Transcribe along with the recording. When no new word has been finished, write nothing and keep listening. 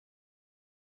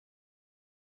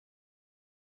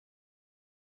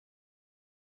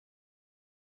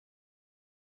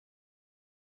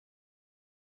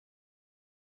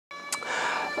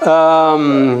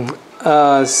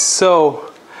I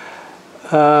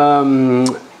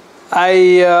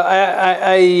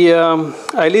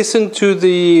listened to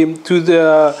the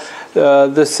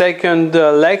second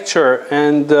lecture,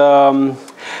 and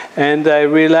I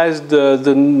realized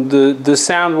the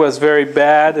sound was very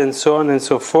bad, and so on and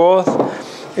so forth.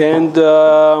 And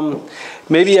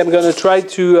maybe I'm going to try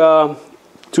to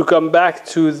come back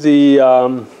to the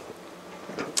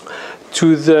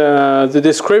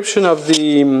description of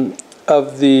the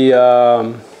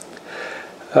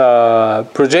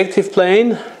projective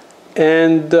plane,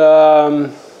 and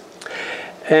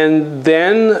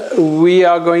then we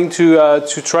are going to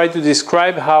try to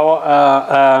describe how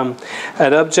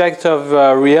an object of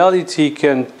reality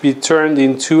can be turned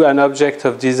into an object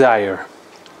of desire.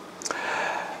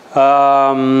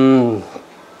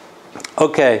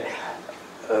 Okay.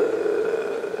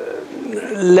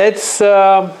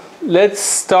 Let's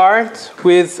start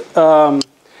with.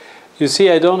 You see,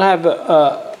 I don't have.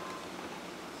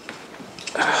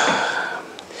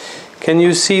 Can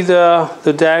you see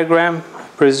the diagram? I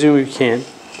presume you can.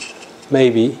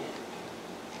 Maybe.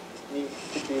 Needs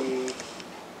to be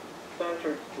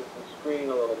centered to the screen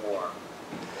a little more.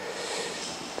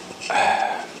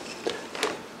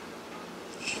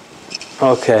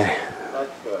 Okay.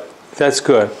 That's good. That's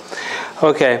good.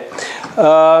 Okay.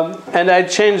 And I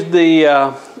changed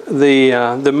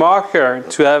the marker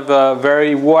to have a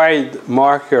very wide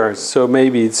marker, so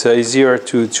maybe it's easier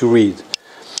to read.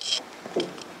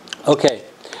 Okay,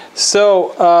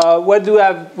 so what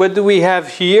do we have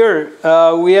here?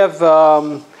 We have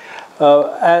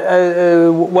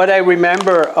what I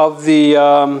remember of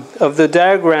the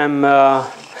diagram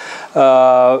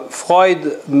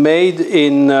Freud made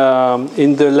in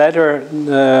the letter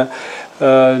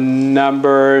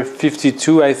number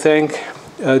 52, I think,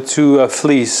 to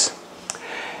Fliess.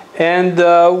 And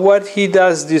what he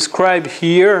does describe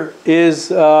here is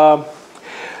the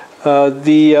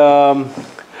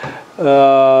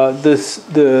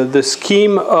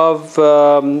scheme of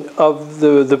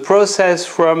the process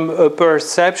from a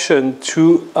perception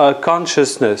to a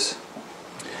consciousness.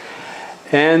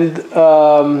 And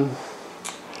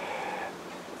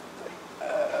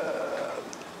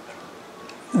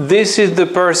this is the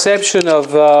perception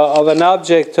of an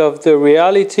object of the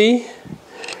reality,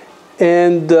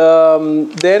 and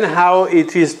then how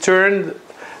it is turned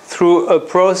through a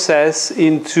process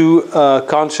into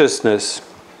consciousness.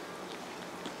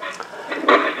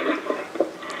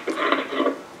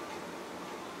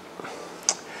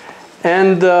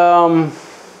 And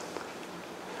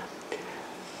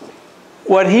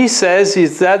what he says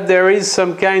is that there is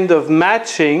some kind of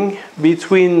matching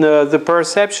between the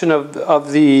perception of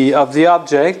the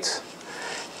object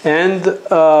and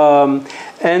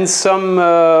some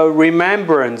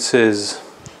remembrances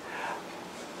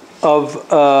of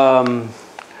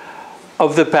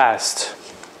the past,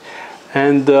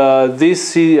 and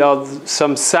this are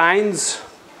some signs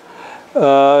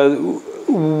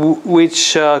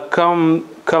which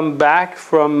come back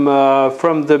from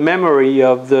the memory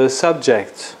of the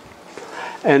subject,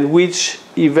 and which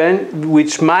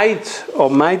might or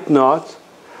might not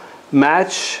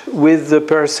match with the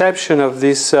perception of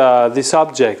this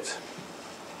object.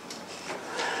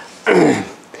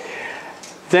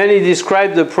 Then he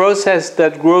described the process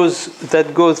that goes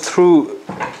through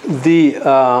the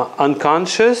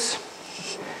unconscious,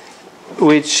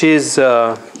 which is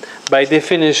by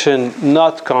definition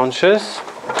not conscious,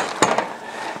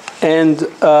 and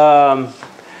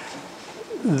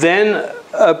then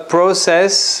a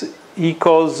process he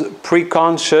calls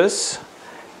pre-conscious,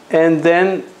 and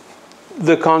then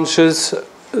the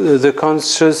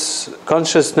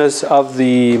consciousness of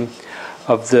the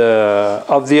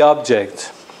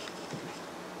object.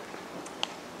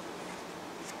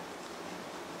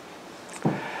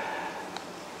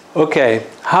 Okay,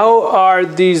 how are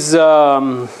these?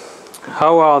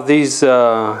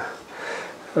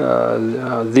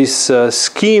 This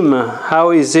scheme?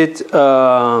 How is it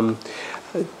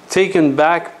taken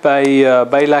back by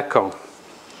Lacan?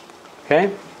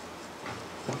 Okay.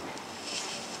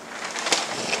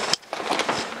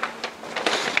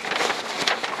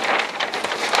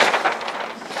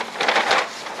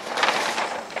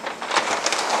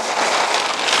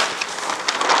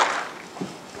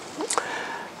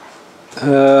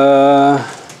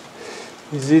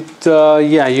 Is it?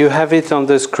 Yeah, you have it on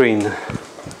the screen.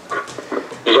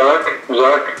 Jacques?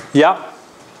 Yeah.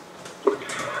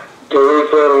 There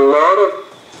is a lot of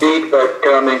feedback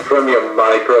coming from your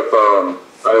microphone.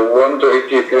 I wonder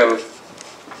if you can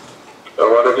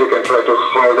try to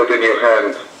hold it in your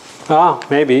hand.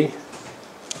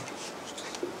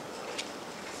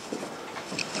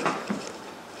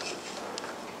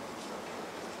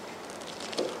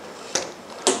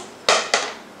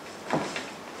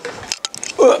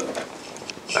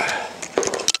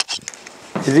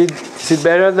 Is it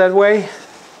better that way?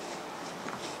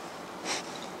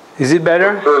 Is it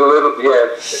better? It's a little,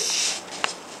 yes.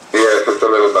 Yes, it's a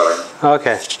little better.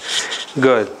 Okay,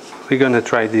 good. We're going to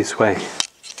try this way.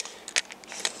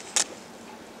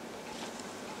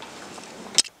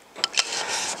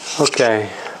 Okay.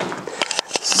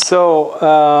 So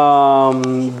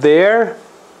there.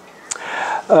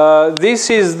 This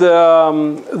is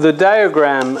the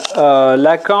diagram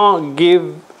Lacan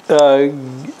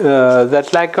that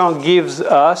Lacan gives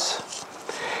us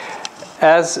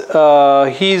as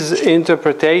his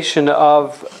interpretation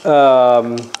of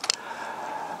the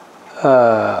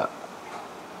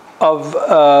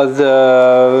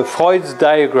Freud's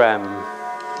diagram.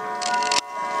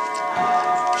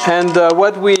 And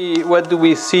what do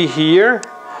we see here?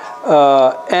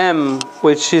 M,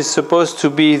 which is supposed to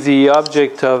be the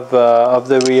object of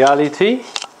the reality.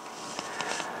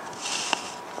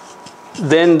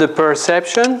 Then the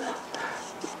perception,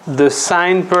 the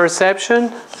sign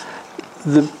perception,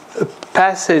 the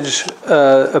passage,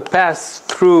 a pass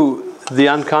through the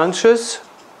unconscious,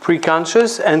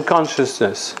 preconscious, and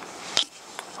consciousness.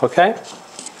 Okay?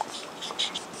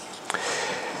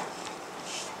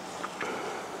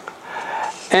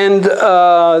 And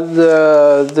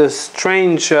the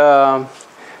strange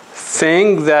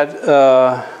thing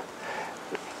that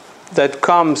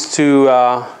comes to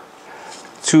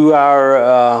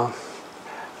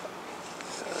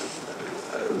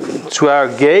our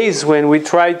gaze when we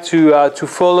try to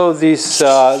follow this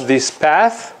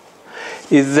path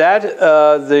is that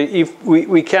if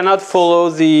we cannot follow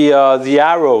the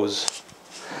arrows.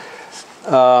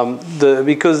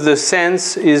 Because the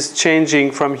sense is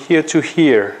changing from here to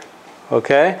here,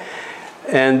 okay,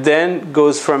 and then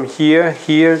goes from here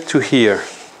to here.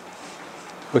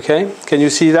 Okay, can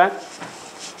you see that?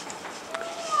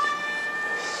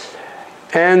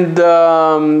 And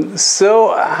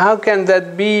so how can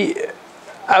that be?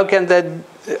 How can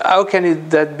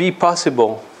that be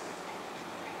possible?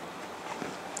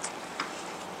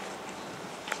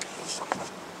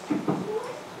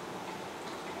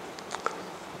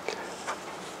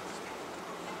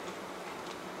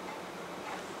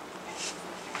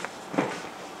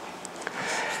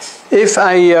 If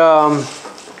I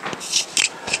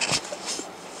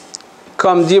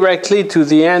come directly to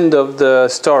the end of the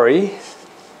story,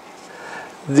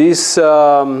 this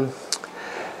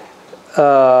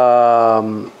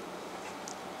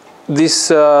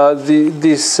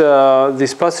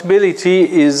possibility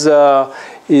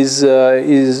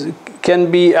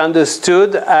can be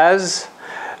understood as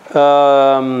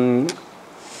the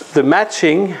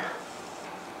matching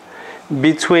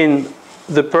between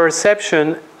the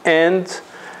perception and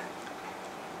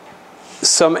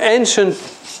some ancient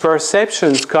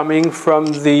perceptions coming from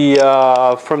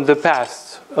the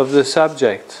past of the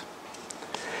subject.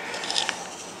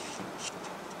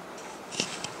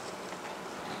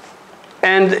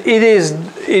 And it is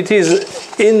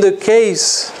in the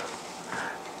case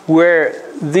where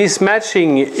this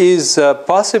matching is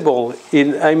possible.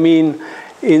 In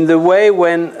the way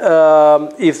when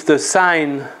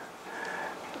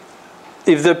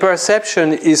if the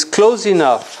perception is close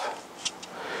enough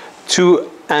to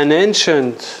an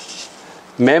ancient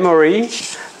memory,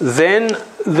 then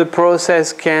the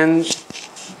process can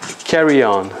carry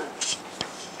on.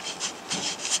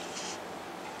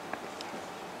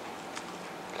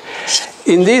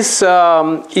 In this,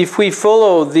 if we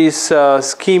follow this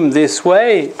scheme this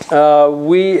way,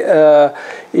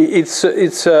 it's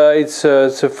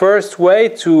a first way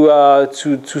to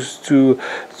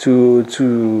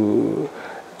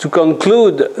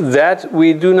conclude that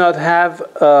we do not have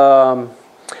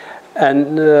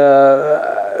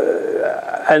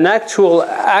an actual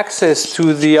access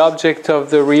to the object of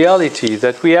the reality,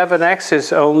 that we have an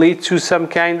access only to some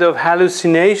kind of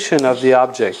hallucination of the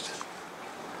object.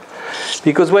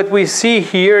 Because what we see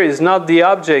here is not the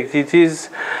object, it is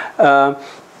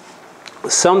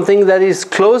something that is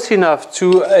close enough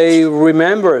to a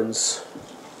remembrance.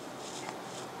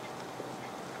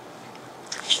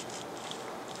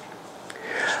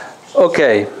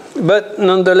 Okay, but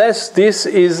nonetheless, this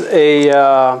is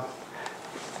a.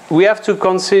 We have to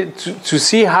consider to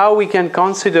see how we can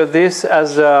consider this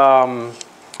as a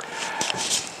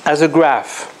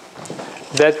graph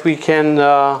that we can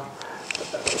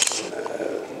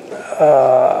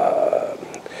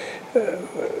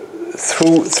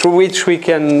through which we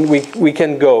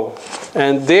can go,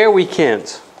 and there we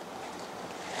can't.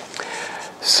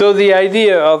 So the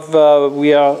idea of what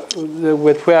we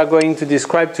are going to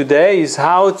describe today is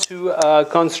how to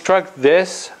construct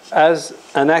this as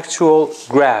an actual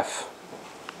graph.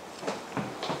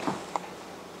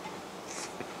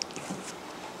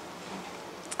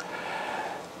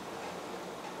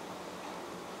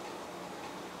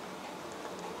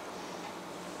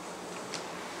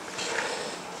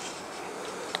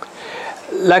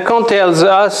 Lacan tells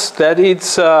us that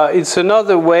it's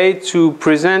another way to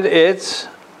present it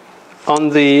on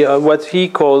the what he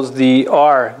calls the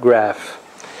R graph,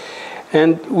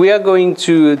 and we are going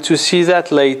to see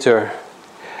that later.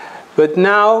 But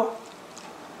now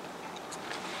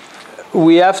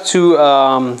we have to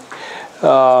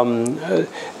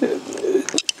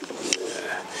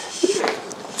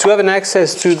have an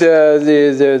access to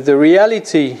the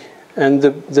reality and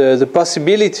the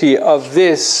possibility of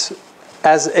this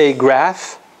as a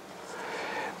graph.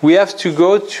 We have to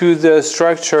go to the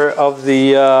structure of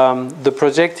the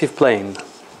projective plane.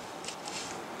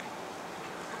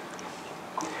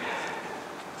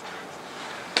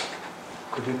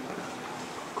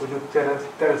 Could you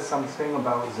tell us something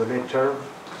about the letter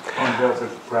under the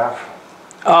graph?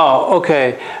 Oh,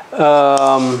 okay.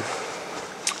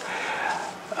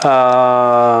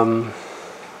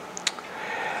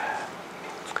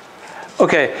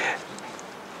 Okay.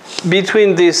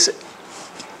 Between this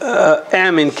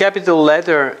M in capital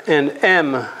letter and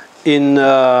M in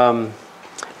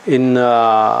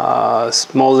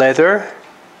small letter,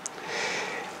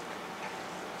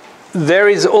 there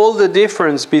is all the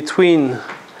difference between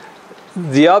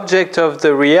the object of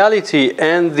the reality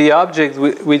and the object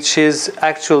which is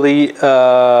actually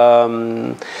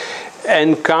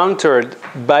encountered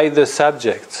by the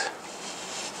subject.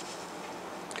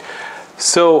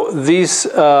 So this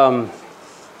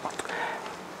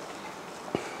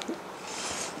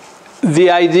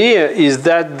the idea is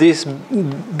that this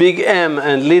big M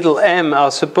and little m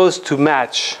are supposed to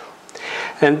match,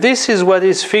 and this is what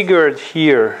is figured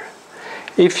here.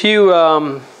 If you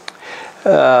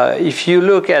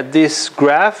look at this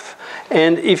graph,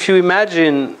 and if you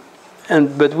imagine,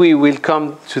 but we will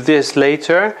come to this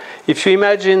later, if you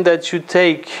imagine that you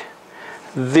take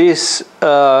this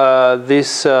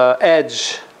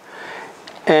edge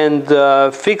and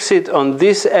fix it on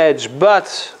this edge,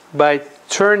 but by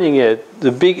turning it, the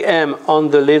big M on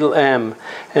the little m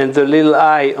and the little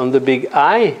I on the big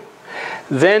I,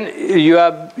 then you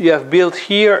have built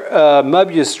here a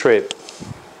Möbius strip.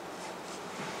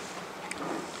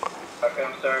 Okay,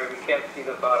 I'm sorry, we can't see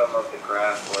the bottom of the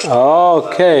graph.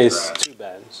 Okay, it's too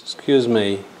bad. Excuse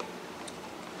me.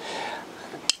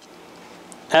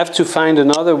 I have to find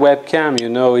another webcam. You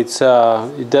know, it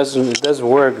doesn't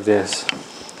work. This,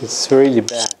 it's really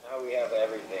bad. Now we have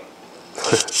everything.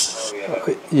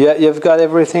 Yeah, you've got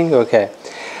everything. Okay.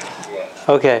 Yeah.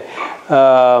 Okay.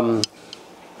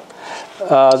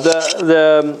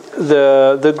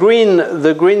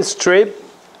 The green strip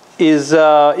is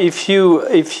if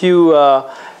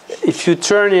you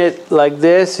turn it like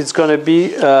this, it's going to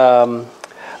be a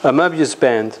Möbius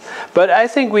band. But I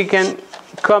think we can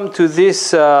come to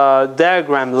this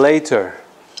diagram later,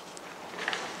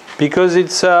 because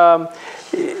it's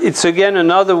again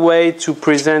another way to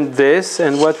present this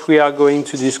and what we are going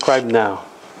to describe now.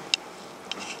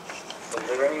 Is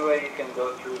there any way you can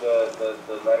go through the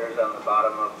letters on the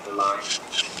bottom of the line?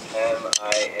 M,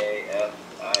 I, A, F,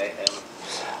 I, M.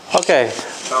 Okay.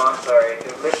 No, I'm sorry.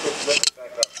 Lift it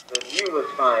back up. The view was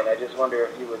fine. I just wonder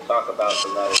if you would talk about the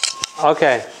letters.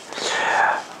 Okay.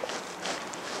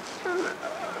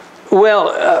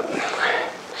 Well,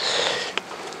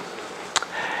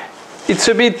 it's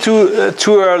a bit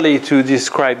too early to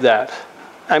describe that.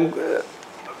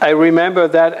 I remember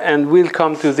that, and we'll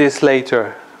come to this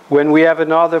later when we have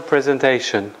another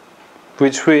presentation,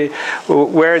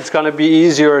 where it's going to be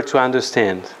easier to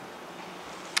understand.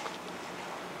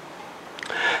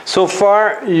 So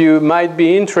far, you might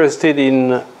be interested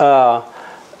in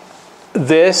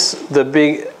this, the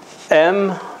big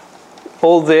M,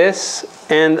 all this,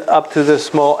 and up to the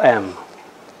small m.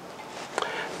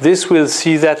 This we'll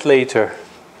see that later.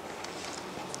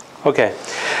 Okay,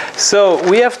 so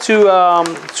we have to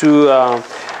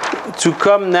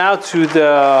come now to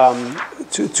the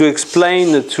to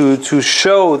explain, to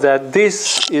show that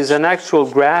this is an actual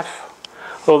graph.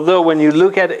 Although when you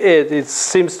look at it, it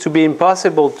seems to be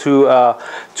impossible to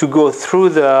go through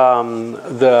the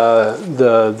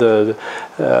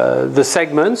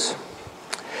segments.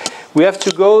 We have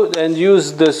to go and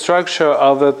use the structure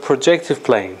of a projective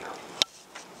plane.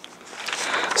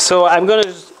 So I'm going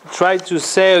to try to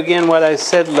say again what I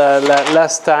said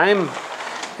last time,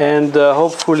 and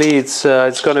hopefully it's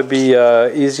going to be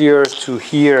easier to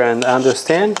hear and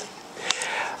understand.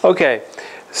 Okay,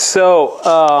 so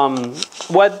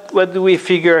what do we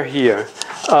figure here?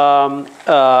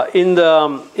 In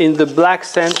the black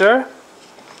center.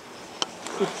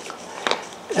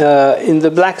 In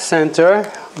the black center,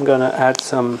 I'm going to add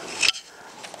some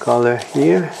color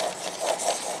here.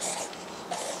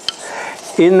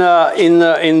 In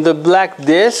the black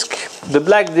disk, The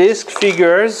black disk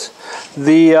figures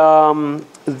the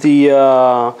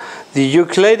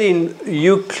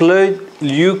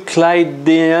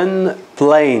Euclidean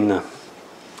plane.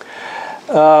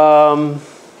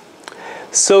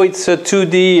 So it's a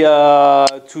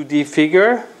 2D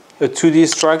figure, a 2D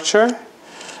structure,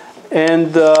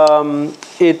 and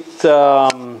it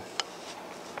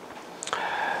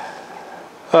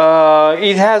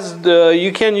has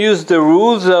you can use the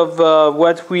rules of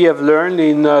what we have learned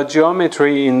in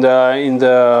geometry in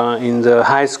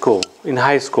high school.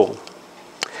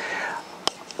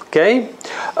 Okay,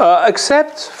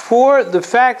 except for the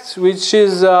fact which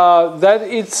is that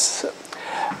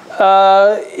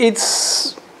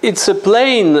it's a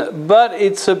plane, but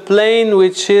it's a plane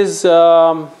which is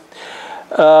not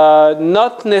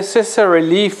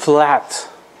necessarily flat.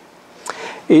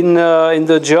 In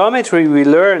the geometry we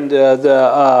learned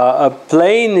a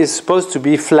plane is supposed to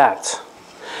be flat.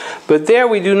 But there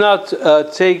we do not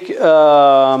take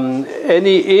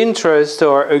any interest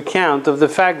or account of the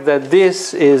fact that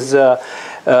this is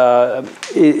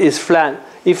flat.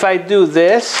 If I do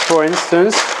this, for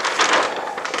instance,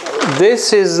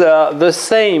 this is the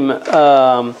same.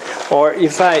 Or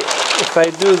if I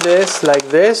do this like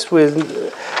this,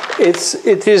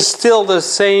 it is still the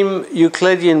same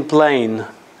Euclidean plane,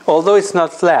 although it's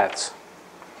not flat.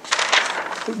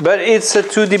 But it's a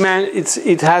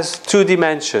it has 2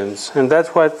 dimensions, and that's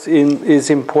what is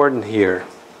important here.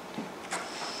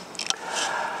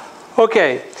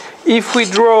 Okay, if we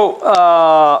draw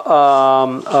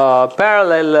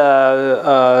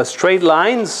parallel straight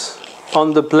lines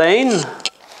on the plane,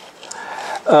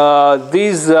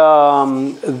 these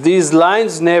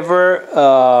lines never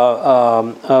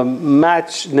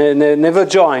match, never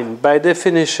join by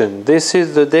definition. This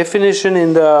is the definition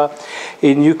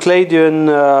in Euclidean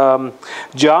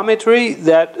geometry,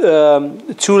 that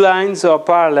 2 lines are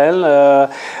parallel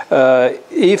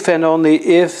if and only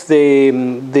if they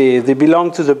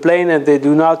belong to the plane and they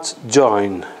do not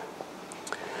join.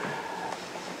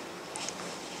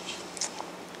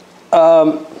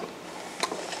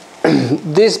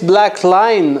 This black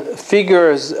line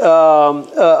figures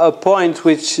a point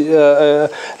which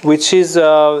is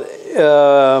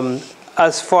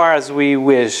as far as we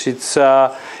wish. It's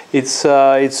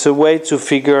a way to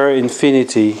figure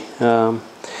infinity.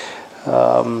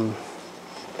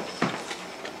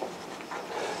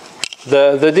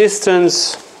 The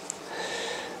distance.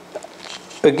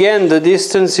 Again, the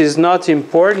distance is not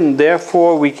important.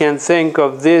 Therefore, we can think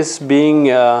of this being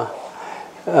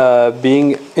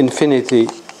infinity.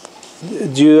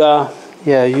 Do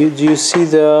you see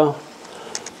the?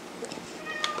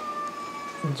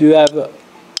 Do you have?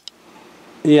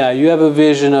 You have a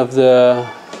vision of the.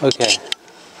 Okay,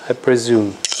 I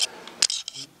presume.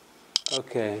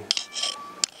 Okay.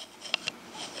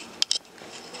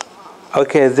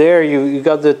 Okay, there you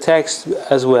got the text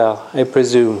as well, I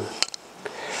presume.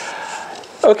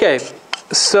 Okay,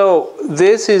 so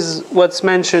this is what's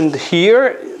mentioned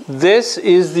here. This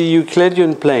is the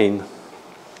Euclidean plane.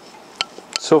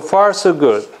 So far, so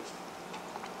good.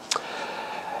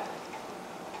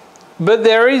 But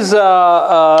there is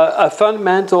a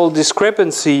fundamental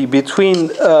discrepancy between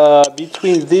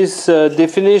this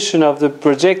definition of the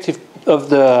projective of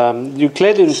the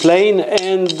Euclidean plane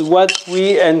and what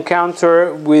we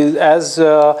encounter with as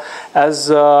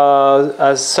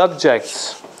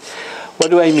subjects. What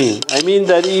do I mean? I mean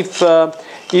that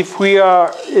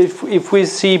if we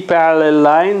see parallel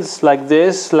lines like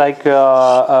this, like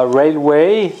a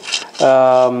railway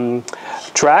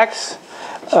tracks,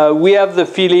 we have the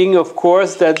feeling, of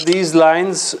course, that these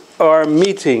lines are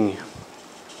meeting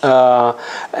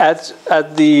at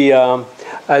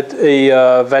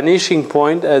a vanishing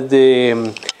point at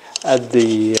the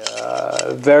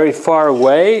very far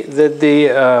away, that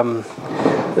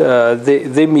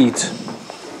they meet.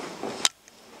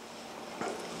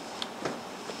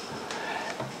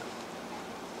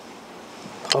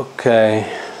 Okay.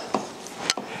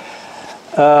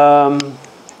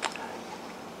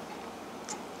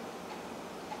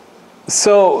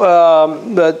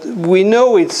 But we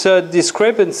know it's a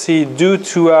discrepancy due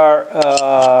to our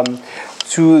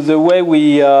to the way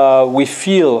we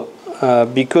feel,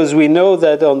 because we know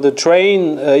that on the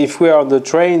train, if we are on the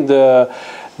train, the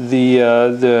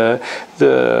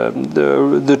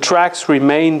tracks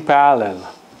remain parallel.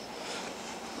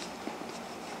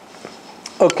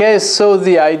 Okay, so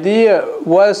the idea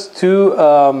was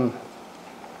to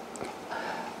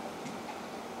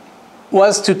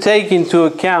take into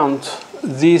account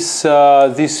this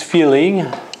feeling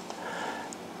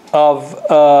of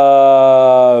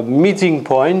meeting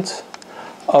point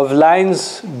of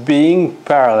lines being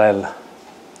parallel.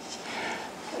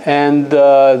 And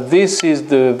this is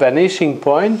the vanishing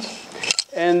point.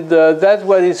 And that's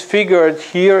what is figured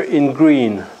here in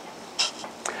green.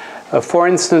 For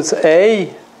instance,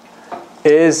 A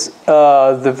is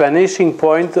the vanishing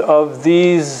point of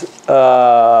these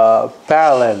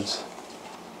parallels.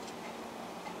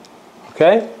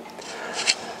 Okay?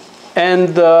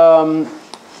 And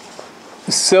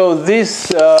so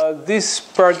this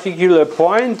particular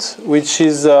point, which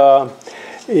is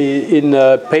in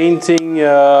painting,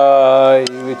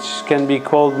 which can be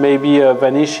called maybe a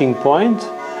vanishing point,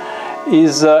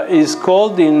 is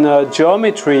called in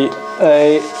geometry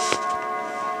a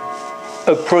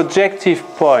projective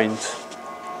point.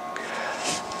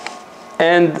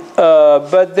 And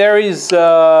but there is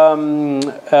a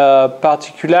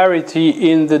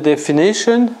particularity in the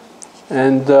definition,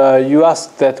 and you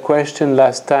asked that question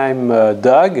last time,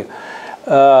 Doug.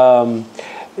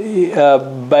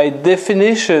 By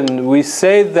definition, we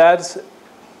say that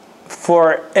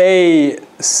for a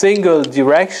single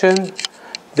direction,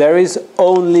 there is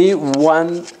only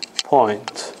one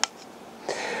point.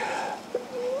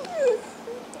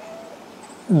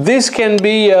 This can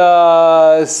be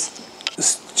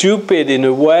stupid in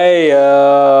a way,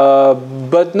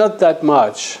 but not that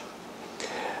much.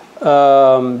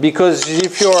 Because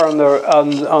if you're on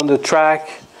the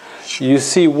track, you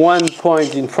see one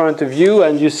point in front of you,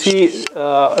 and you see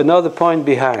another point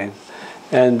behind,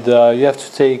 and you have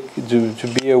to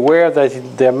be aware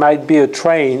that there might be a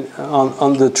train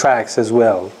on the tracks as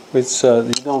well, which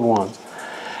you don't want.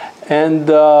 And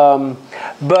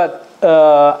but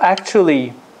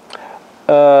actually,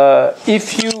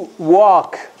 if you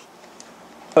walk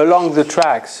along the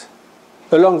track,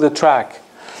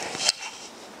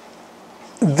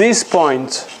 this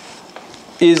point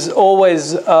is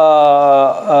always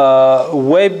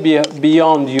way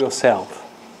beyond yourself.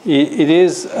 It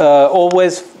is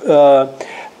always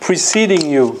preceding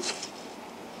you.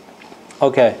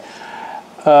 Okay,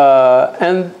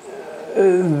 and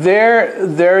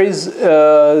there is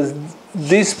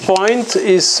this point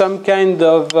is some kind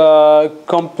of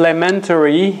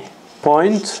complementary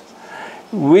point,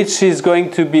 which is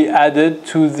going to be added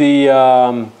to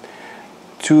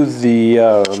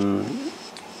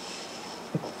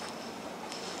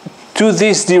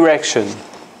this direction.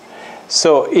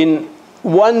 So in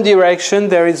one direction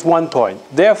there is one point.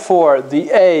 Therefore,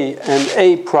 the A and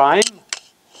A prime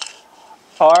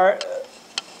are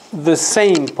the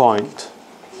same point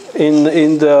in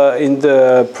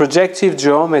the projective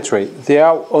geometry. They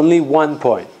are only one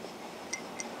point.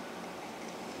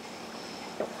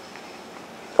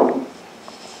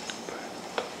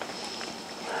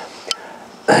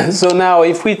 So now,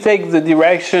 if we take the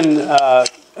direction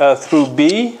through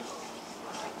B,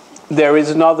 there is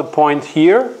another point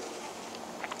here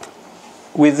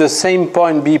with the same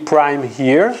point B prime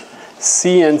here,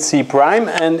 C and C prime,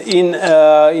 and in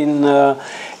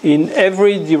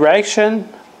every direction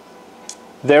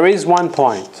there is one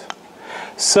point.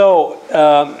 So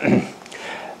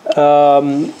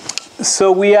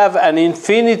so we have an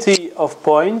infinity of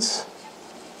points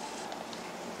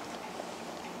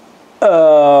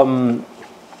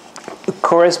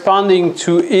corresponding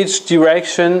to each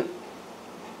direction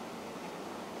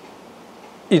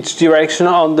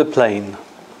on the plane.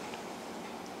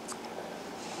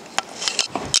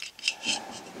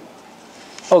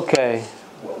 Okay.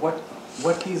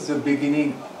 What is the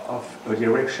beginning of a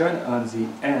direction and the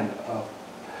end of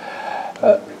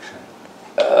a direction?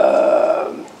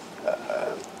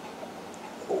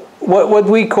 What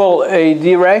we call a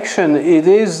direction, it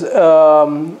is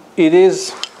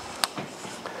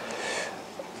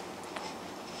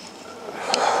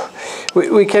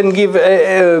we can give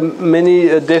many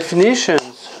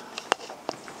definitions.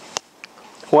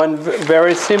 One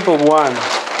very simple one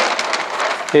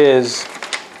is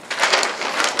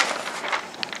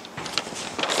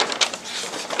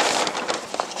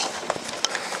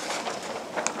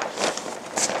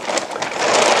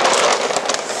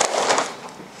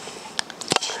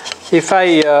if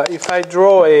I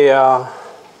draw a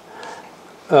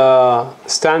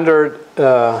standard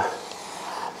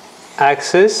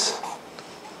axis,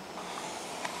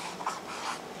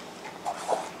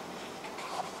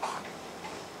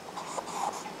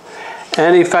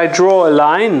 and if I draw a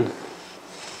line,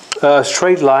 a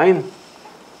straight line,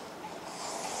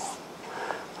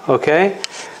 okay,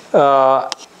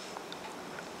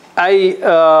 I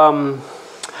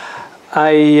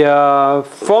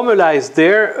formalize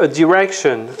there a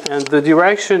direction, and the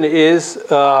direction is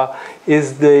the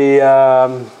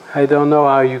I don't know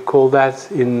how you call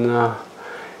that in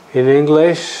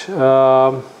English.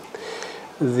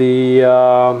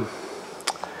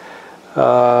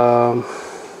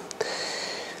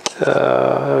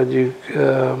 how do you,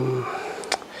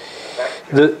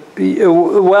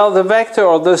 the vector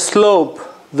or the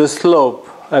slope,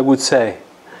 I would say.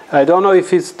 I don't know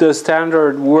if it's the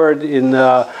standard word in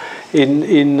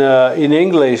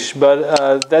English,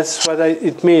 but that's what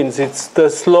it means. It's the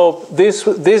slope. This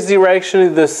direction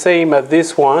is the same as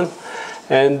this one,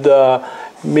 and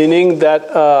meaning that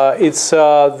it's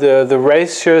the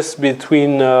ratios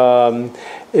between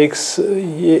x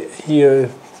here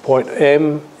point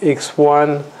M,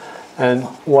 x1, and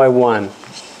y1.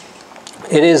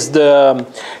 It is the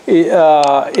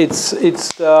it's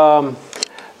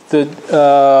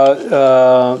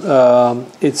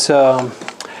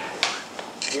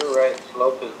You're right.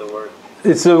 Slope is the word.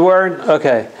 It's the word.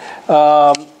 Okay.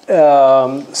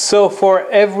 So for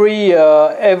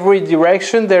every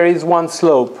direction there is one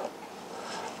slope.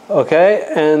 Okay,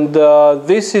 and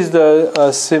this is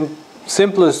the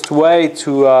simplest way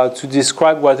to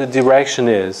describe what a direction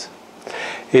is.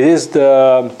 It is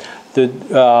the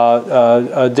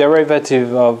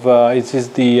derivative of it is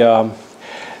the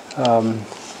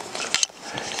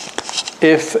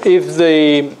if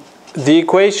the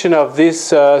equation of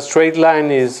this straight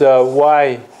line is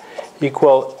y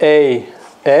equal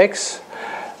ax,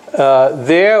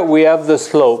 there we have the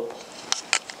slope.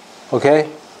 Okay,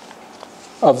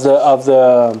 of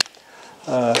the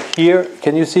here.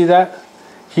 Can you see that?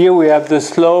 Here we have the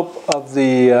slope of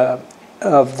the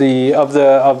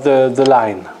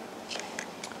line.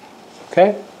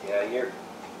 Okay. Yeah,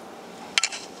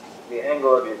 the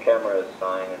angle of your camera is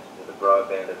fine. It's the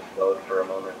broadband is slowed for a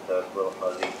moment, so it's a little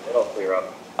fuzzy. It'll clear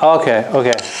up. Okay.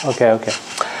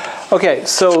 Okay.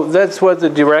 So that's what the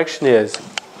direction is.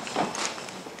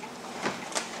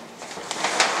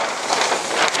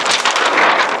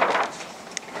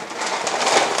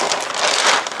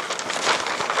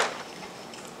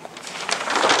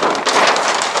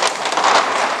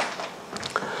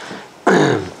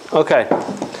 Okay.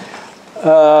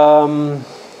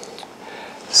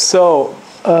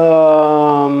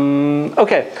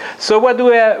 Okay. So what do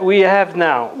we have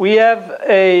now? We have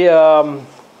a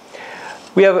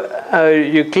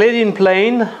Euclidean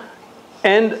plane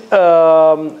and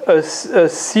a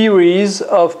series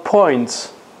of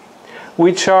points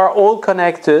which are all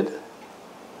connected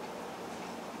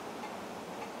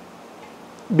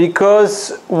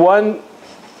because one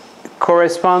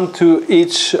corresponds to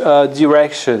each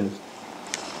direction.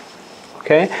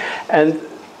 Okay, and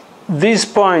these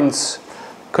points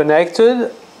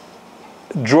connected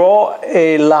draw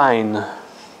a line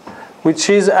which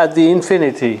is at the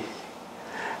infinity,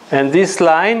 and this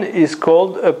line is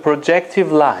called a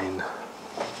projective line.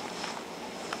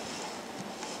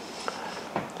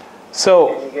 So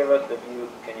can you give us the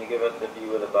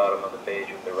view of the bottom of the page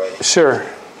with the writing? Sure.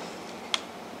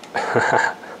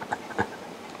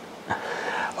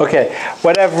 Okay,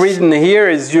 what I've written here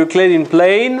is Euclidean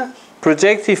plane,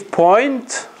 projective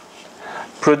point,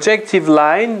 projective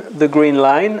line, the green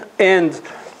line, and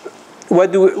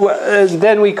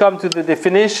then we come to the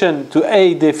definition, to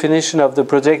a definition of the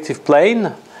projective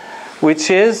plane, which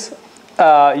is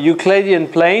Euclidean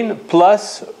plane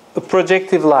plus a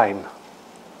projective line.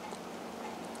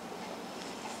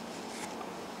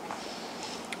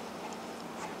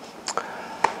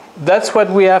 That's what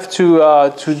we have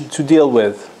to deal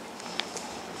with.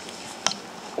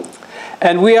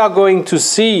 And we are going to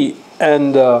see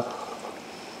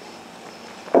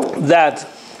that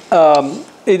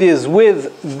it is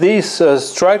with this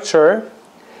structure,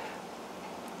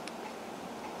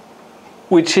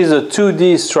 which is a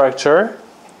 2D structure,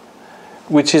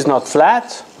 which is not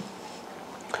flat,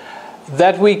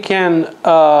 that we can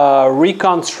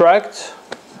reconstruct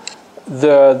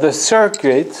the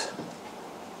circuit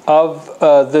of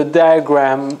the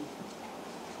diagram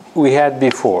we had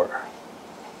before.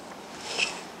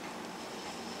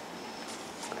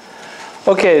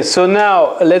 Okay, so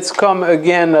now let's come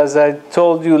again, as I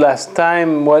told you last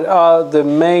time, what are the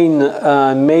main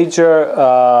major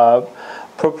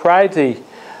propriety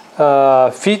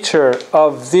feature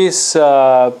of this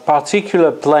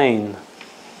particular plane.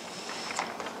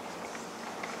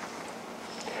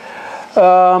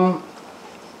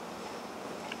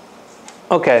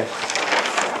 Okay.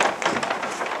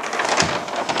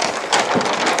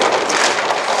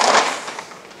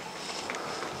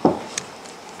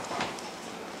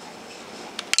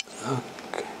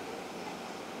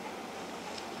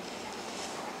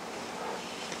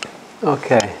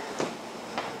 Okay.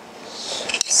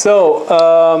 So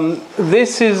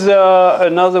this is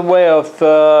another way of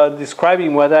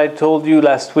describing what I told you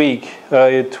last week,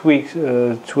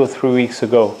 2 or 3 weeks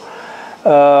ago.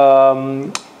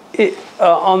 On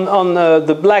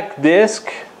the black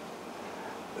disk,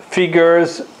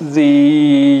 figures the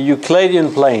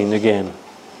Euclidean plane again.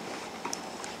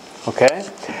 Okay?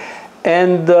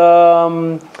 And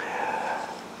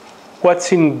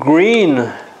what's in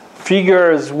green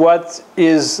figures what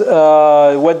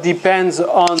depends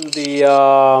on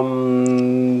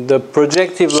the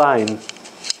projective line.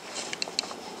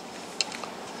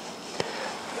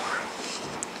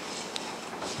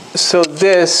 So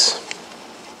this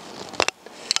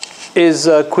is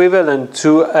equivalent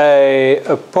to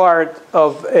a part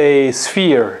of a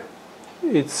sphere.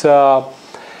 It's a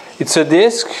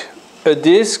disk. A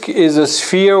disk is a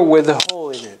sphere with a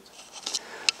hole in it.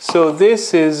 So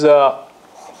this is a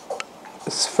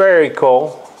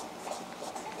spherical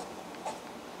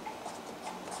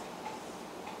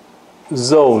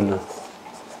zone.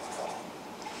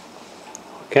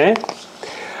 Okay?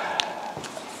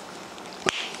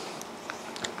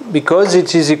 Because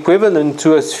it is equivalent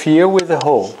to a sphere with a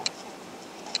hole.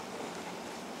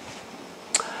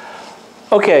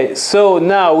 Okay, so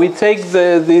now we take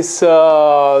the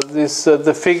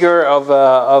figure of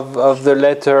the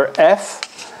letter F,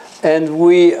 and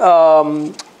we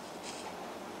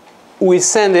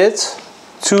send it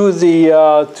to the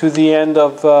end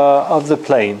of the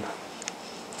plane.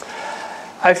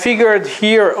 I figured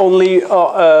here only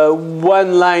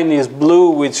one line is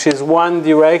blue, which is one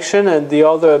direction, and the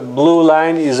other blue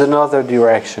line is another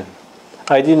direction.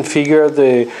 I didn't figure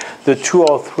the 2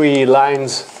 or 3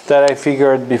 lines that I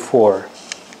figured before.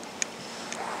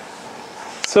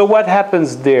 So what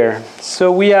happens there?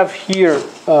 So we have here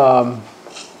a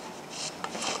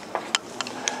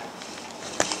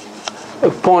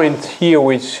point here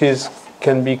which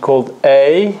can be called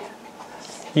A,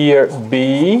 here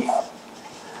B,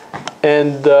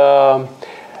 and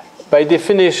by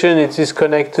definition it is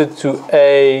connected to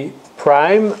A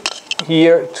prime,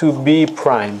 here to B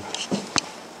prime.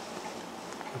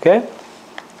 Okay?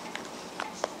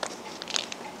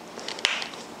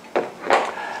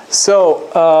 So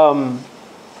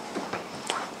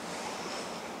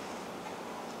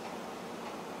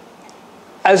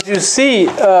as you see,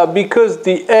 because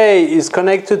the A is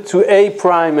connected to A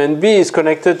prime and B is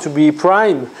connected to B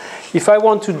prime, if I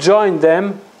want to join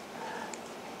them,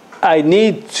 I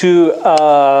need to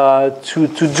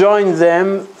join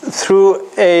them through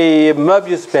a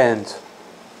Möbius band.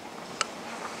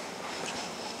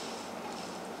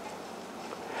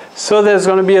 So there's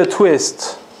going to be a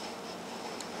twist.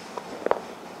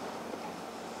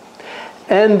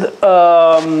 And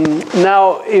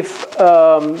now if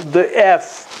the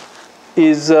F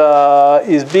is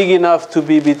big enough to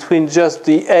be between just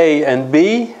the A and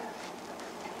B,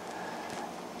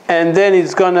 and then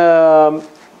it's gonna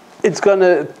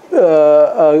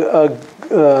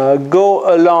go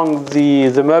along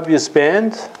the Möbius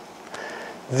band.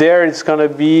 There it's gonna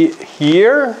be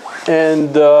here,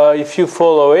 and if you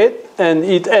follow it, and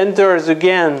it enters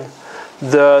again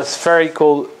the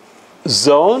spherical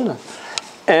zone.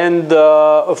 And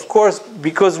of course,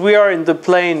 because we are in the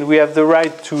plane, we have the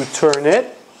right to turn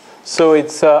it. So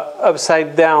it's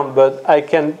upside down, but I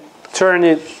can turn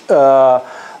it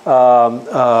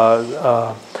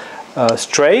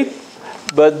straight.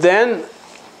 But then,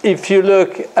 if you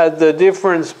look at the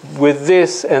difference with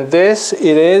this and this,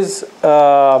 it is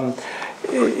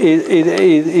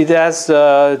it has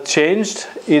changed.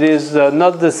 It is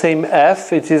not the same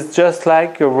F. It is just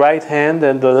like a right hand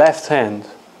and the left hand.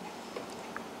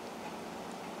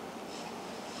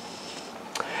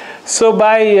 So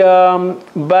by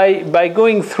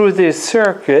going through this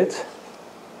circuit,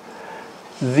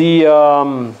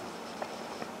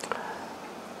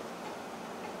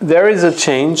 there is a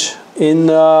change in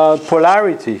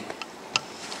polarity.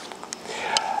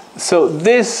 So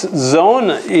this zone,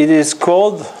 it is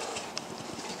called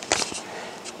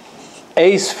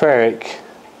aspheric.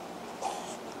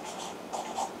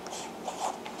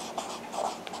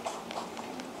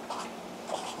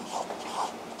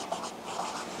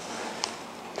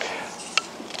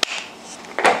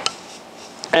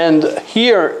 And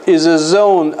here is a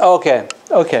zone. Okay.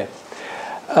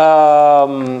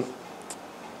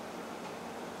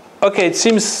 Okay, it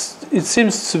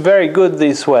seems very good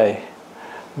this way,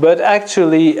 but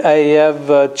actually I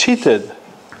have cheated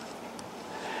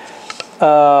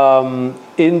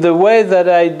in the way that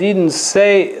I didn't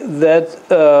say that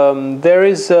there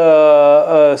is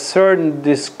a certain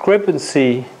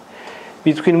discrepancy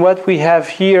between what we have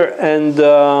here and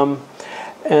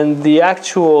the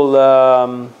actual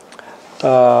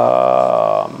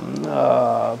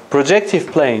projective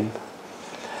plane.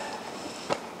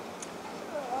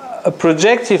 A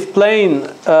projective plane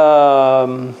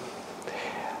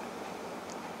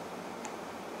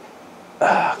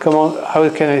come on, how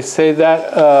can I say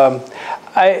that?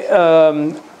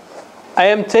 I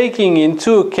am taking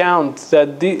into account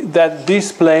that that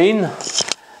this plane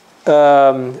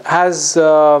has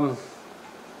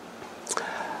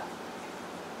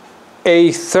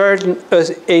a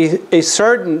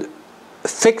certain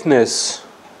thickness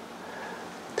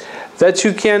that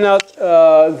you cannot,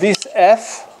 this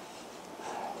F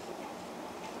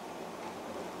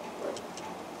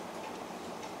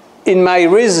in my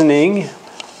reasoning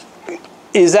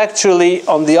is actually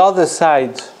on the other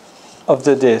side of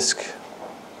the disk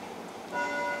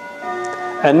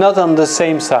and not on the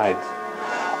same side.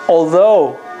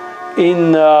 Although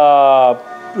in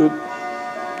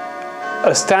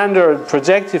a standard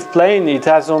projective plane, it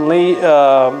has only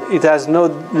it has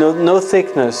no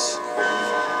thickness.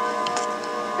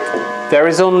 There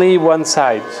is only one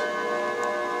side.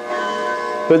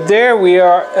 But there we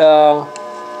are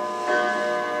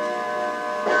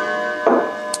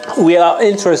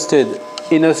interested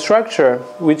in a structure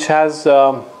which has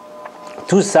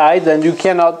two sides, and you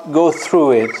cannot go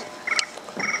through it.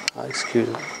 Excuse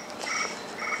me.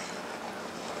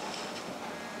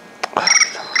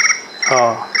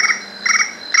 Oh.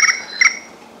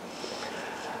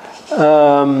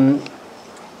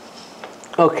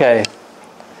 Okay.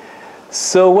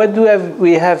 So what do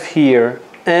we have here?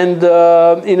 And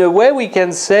in a way we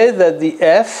can say that the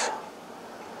F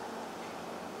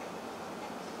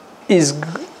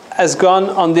has gone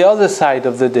on the other side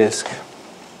of the disk,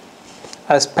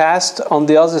 has passed on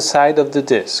the other side of the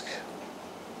disk.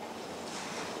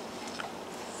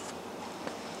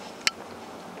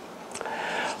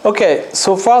 Okay,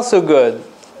 so far so good.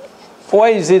 Why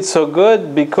is it so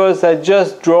good? Because I've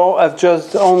just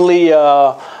only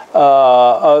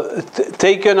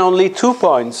taken only 2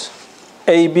 points,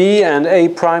 AB and A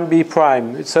prime B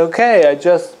prime. It's okay. I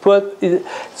just put it,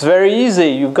 it's very easy.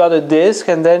 You've got a disk,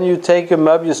 and then you take a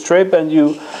Möbius strip and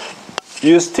you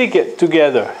stick it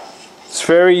together. It's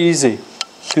very easy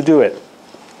to do it.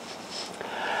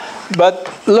 But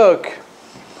look,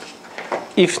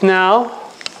 if now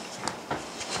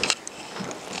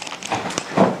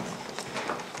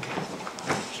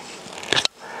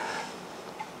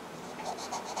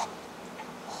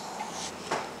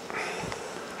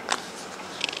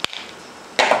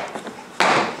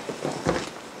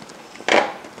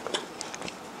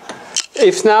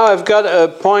I've got a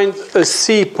point, a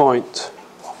C point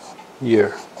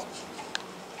here,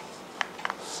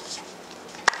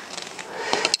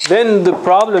 then the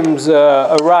problems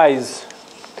arise,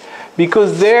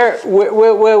 because there,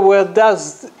 where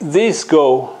does this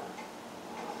go?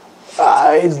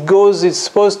 It's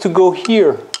supposed to go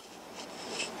here.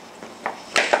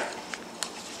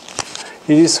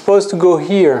 It is supposed to go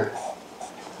here.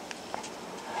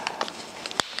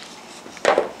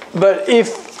 But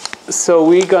so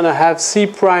we're going to have C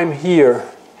prime here.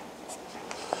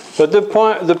 But the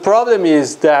problem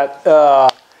is that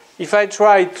if I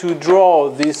try to draw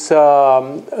this,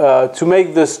 to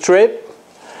make the strip,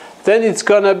 then it's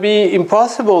going to be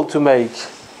impossible to make,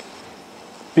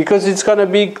 because it's going to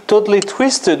be totally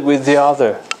twisted with the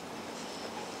other.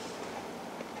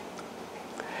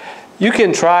 You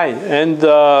can try, and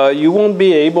you won't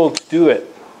be able to do it.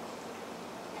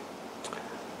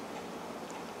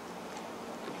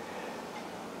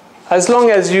 As long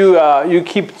as you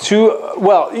keep two,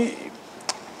 well,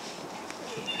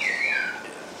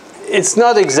 it's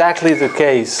not exactly the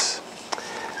case,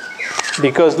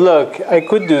 because look, I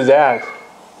could do that,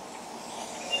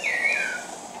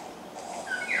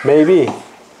 maybe,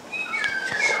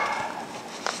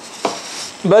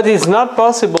 but it's not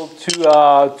possible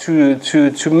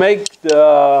to make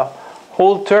the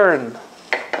whole turn.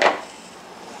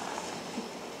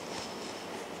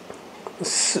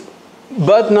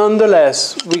 But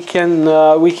nonetheless, we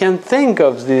can think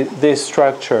of this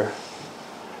structure,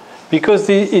 because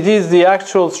it is the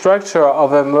actual structure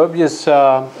of a Möbius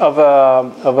of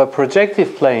a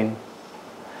projective plane.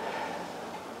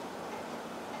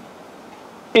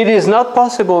 It is not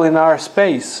possible in our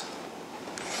space.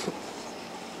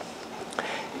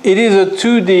 It is a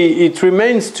 2D. It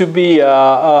remains to be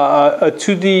a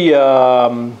 2D.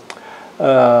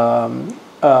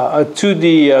 A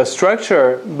 2D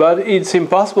structure, but it's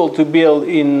impossible to build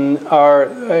in our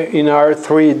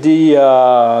 3D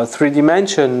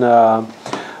 3-dimension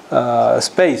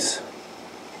space.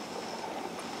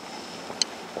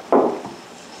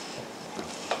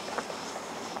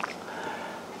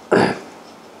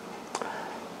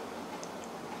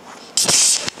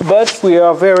 But we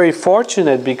are very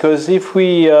fortunate, because if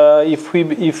we are in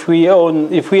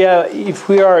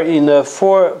a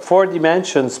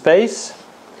 4-dimension space,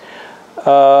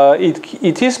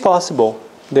 it is possible,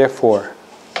 therefore.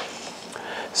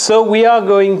 So we are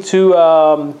going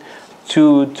to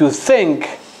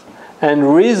think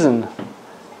and reason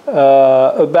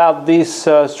about this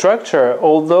structure,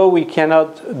 although we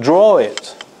cannot draw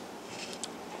it.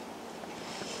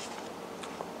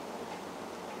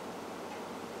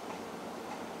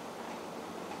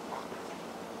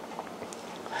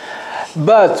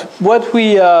 But what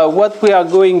we are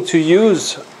going to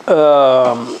use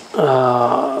are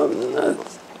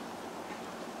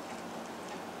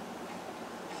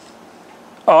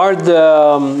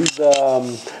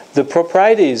the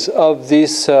properties of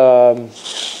this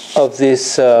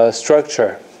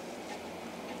structure.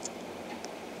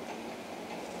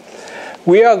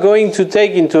 We are going to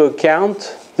take into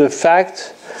account the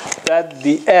fact that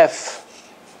the F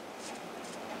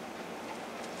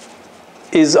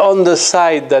is on the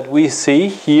side that we see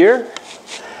here,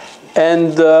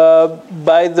 and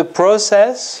by the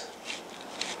process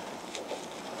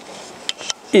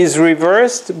is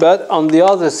reversed, but on the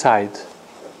other side.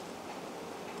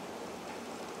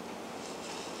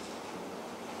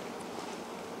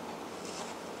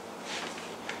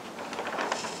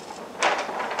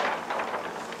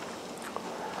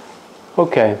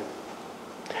 Okay.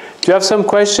 Do you have some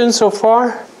questions so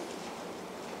far?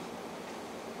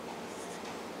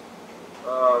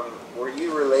 Were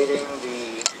you relating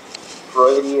the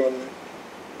Freudian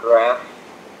graph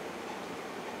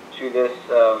to this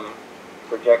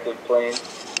projective plane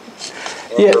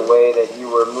in the way that you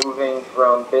were moving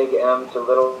from big M to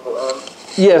little m?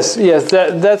 Yes, yes,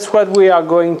 that's what we are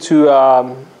going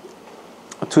to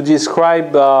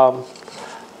describe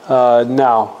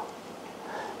now.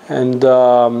 And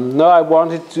no, I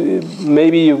wanted to,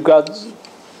 maybe you've got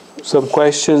some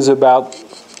questions about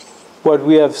what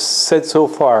we have said so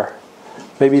far.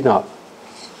 Maybe not.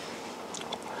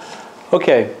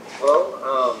 Okay.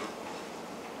 Well,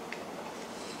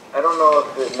 I don't know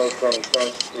if it makes any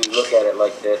sense to look at it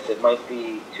like this. It might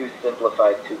be too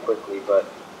simplified too quickly, but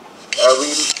are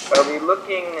we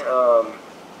looking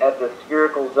at the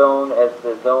spherical zone as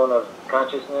the zone of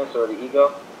consciousness or the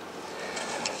ego?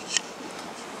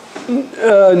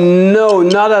 No,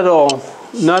 not at all.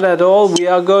 Not at all. We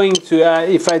are going to,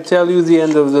 if I tell you the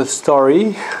end of the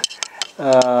story, we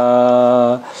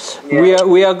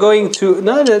are going to,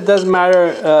 no, that doesn't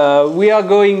matter. We are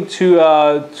going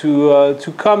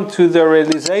to come to the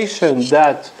realization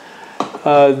that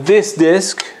this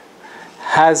disk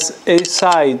has a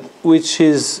side which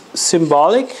is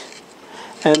symbolic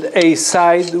and a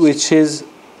side which is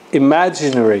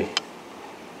imaginary,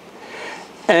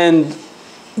 and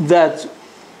that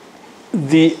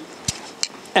the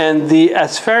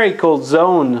aspherical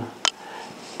zone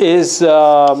is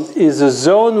a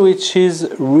zone which is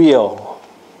real.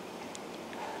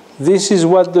 This is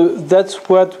that's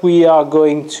what we are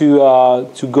going to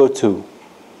go to.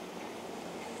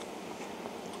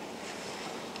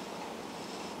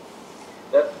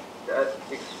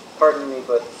 Pardon me,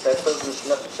 but that doesn't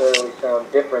necessarily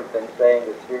sound different than saying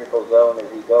the spherical zone is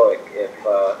egoic. If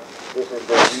this is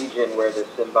the region where the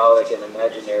symbolic and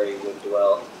imaginary would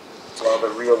dwell, while the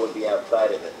real would be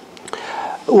outside of it.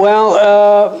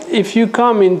 Well, if you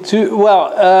come into,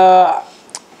 I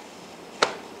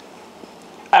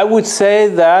would say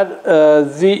that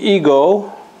the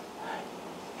ego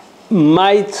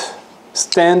might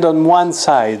stand on one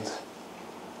side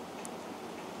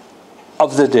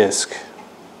of the disk.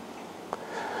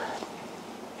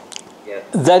 Yes.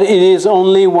 That it is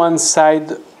only one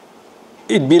side,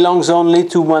 it belongs only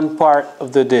to one part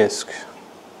of the disk,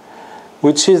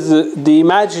 which is the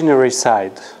imaginary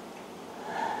side.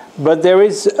 But there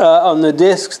is, on the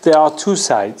disks, there are two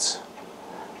sides.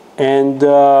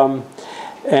 But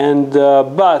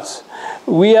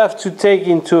we have to take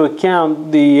into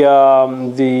account the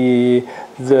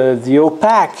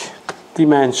opaque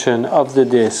dimension of the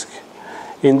disk,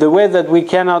 in the way that we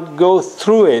cannot go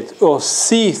through it or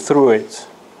see through it.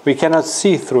 We cannot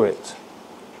see through it.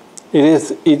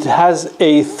 It has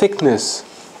a thickness.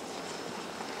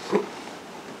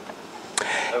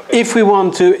 Okay. If we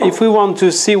want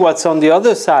to see what's on the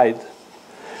other side,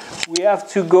 we have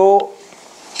to go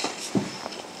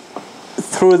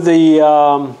through the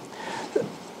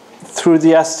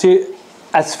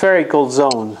aspherical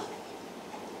zone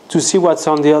to see what's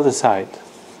on the other side.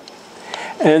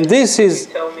 And this is.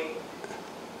 Can you tell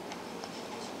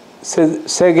me?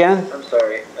 Say again. I'm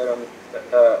sorry.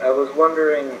 I was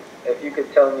wondering if you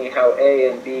could tell me how A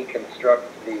and B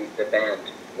construct the band.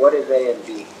 What is A and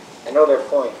B? I know they're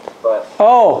points, but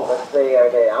let's say are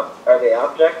they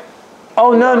objects?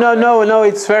 Oh no!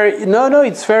 It's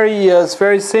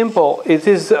very simple. It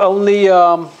is only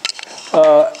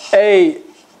A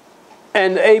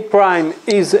and A prime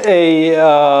is a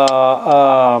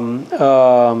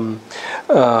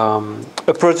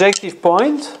projective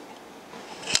point.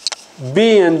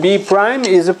 B and B prime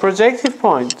is a projective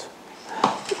point.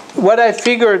 What I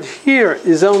figured here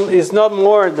is not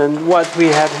more than what we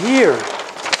have here.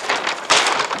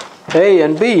 A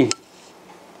and B.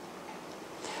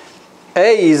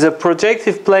 A is a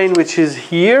projective plane which is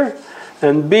here,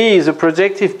 and B is a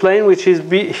projective plane which is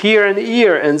here and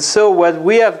here. And so what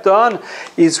we have done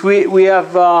is we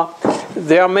have,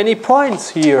 there are many points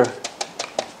here.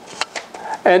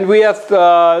 And we have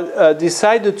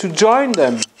decided to join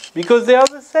them because they are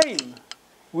the same.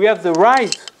 We have the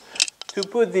right to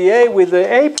put the A with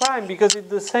the A prime because it's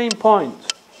the same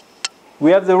point.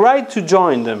 We have the right to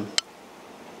join them.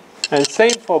 And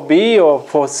same for B or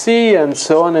for C and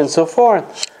so on and so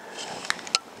forth.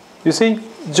 You see?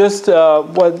 Just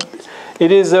what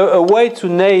it is a way to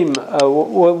name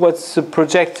what's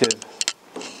projective.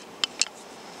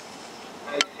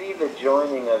 I see the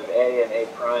joining of A and A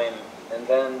prime, and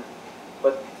then,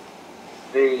 but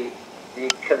the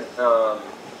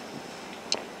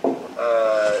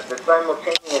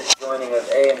simultaneous joining of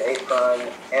A and A prime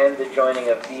and the joining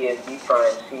of B and B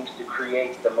prime seems to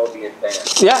create the Mobius band.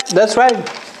 Yeah, that's right.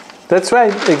 That's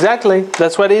right. Exactly.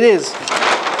 That's what it is.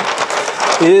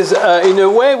 It is, in a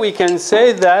way, we can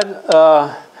say that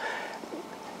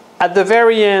at the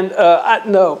very end, at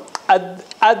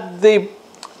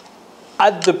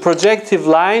the projective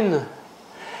line,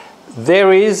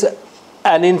 there is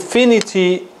an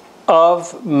infinity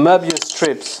of Mobius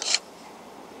strips.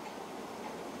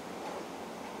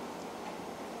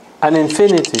 An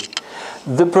infinity.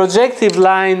 The projective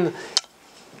line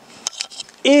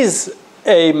is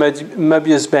a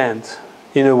Mobius band,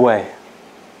 in a way.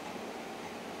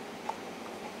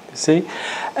 See,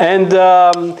 and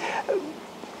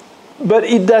but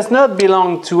it does not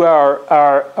belong to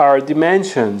our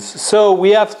dimensions. So we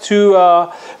have to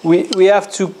we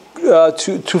have to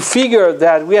figure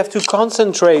that we have to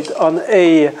concentrate on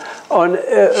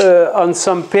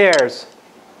some pairs,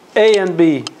 A and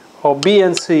B, or B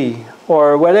and C,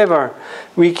 or whatever.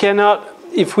 We cannot.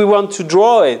 If we want to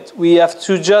draw it, we have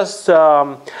to just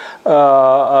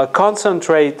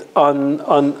concentrate on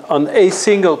a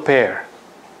single pair.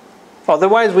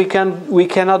 Otherwise, we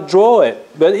cannot draw it.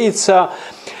 But it's as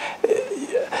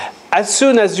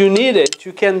soon as you need it,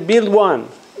 you can build one.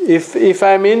 If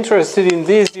I'm interested in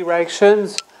these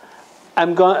directions, I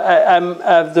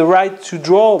have the right to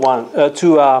draw one. I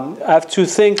have to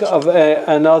think of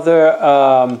another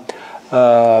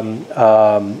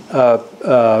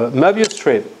Mobius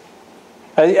strip.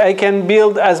 I can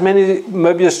build as many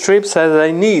Mobius strips as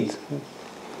I need.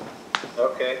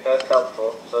 Okay, that's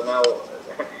helpful. So now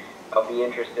I'll be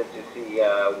interested to see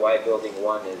why building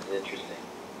one is interesting.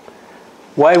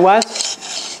 Why what?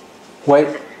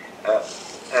 Why?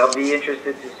 I'll be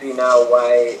interested to see now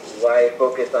why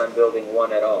focus on building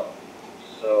one at all.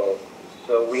 So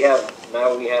we have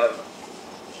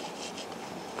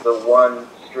the one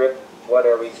strip. What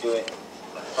are we doing?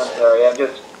 I'm sorry, I'm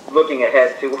just looking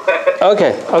ahead to what.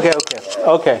 Okay. Okay.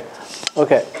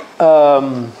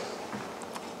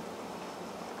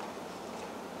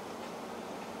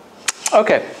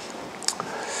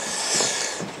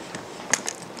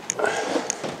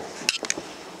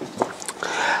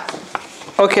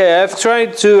 Okay, I've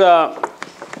tried to.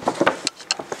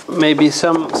 Maybe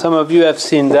some of you have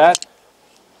seen that.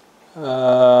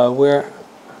 Where?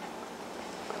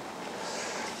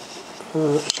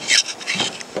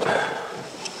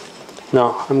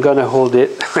 No, I'm gonna hold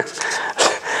it.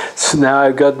 So now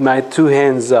I've got my two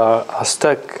hands are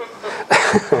stuck.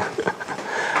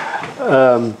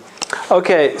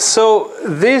 Okay, so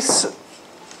this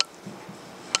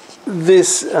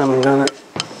I'm gonna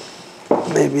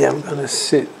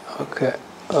sit. Okay.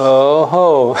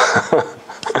 Oh.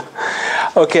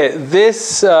 Okay.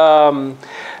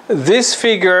 This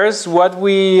figures what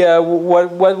we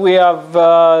have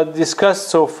discussed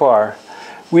so far.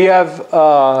 We have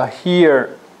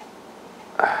here.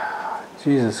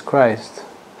 Jesus Christ.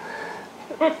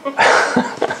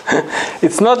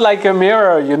 It's not like a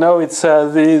mirror, you know. It's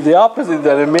the opposite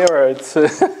than a mirror. It's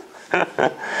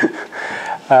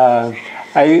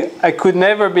I could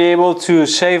never be able to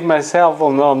shave myself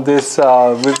on this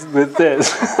with this.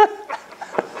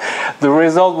 The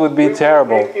result would be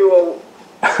terrible. We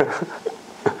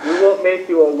won't make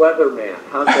you a weatherman.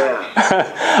 How's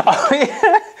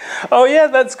that? Oh yeah,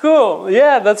 that's cool.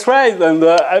 Yeah, that's right. And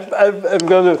I'm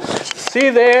gonna see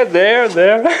there.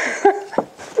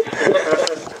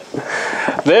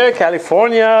 There,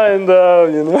 California, and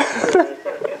you know.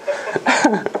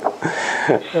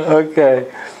 Okay.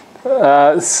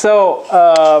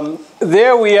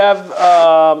 There we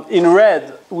have in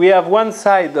red we have one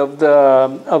side of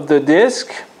the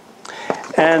disk,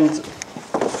 and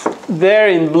there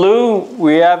in blue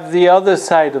we have the other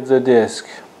side of the disk.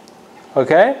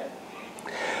 Okay.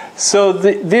 So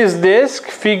this disk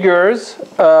figures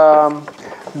the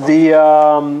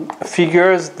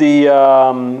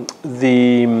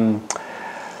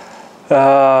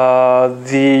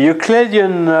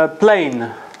Euclidean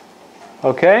plane.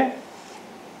 Okay.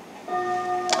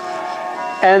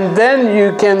 And then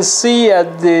you can see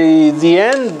at the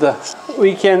end,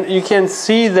 you can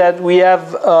see that we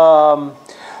have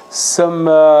some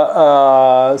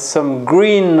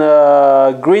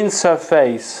green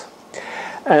surface,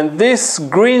 and this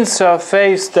green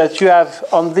surface that you have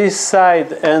on this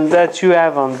side and that you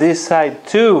have on this side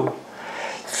too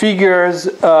figures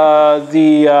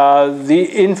the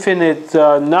infinite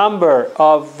number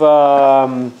of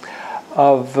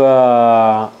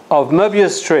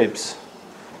Möbius strips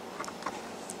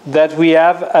that we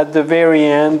have at the very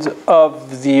end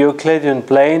of the Euclidean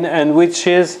plane, and which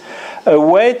is a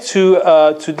way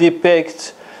to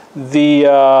depict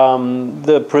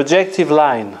the projective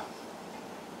line.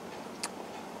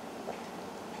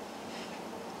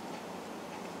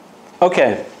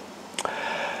 Okay.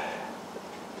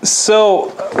 So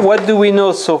what do we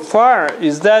know so far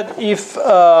is that if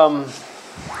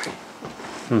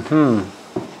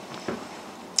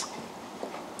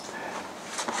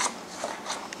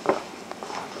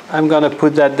I'm going to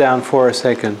put that down for a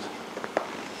second.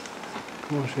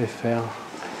 Comment je vais faire?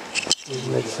 Je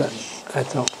vais mettre ça.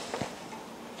 Attends.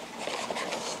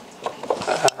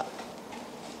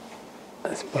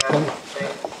 C'est pas comme.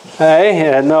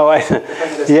 Hey, no,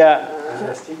 yeah.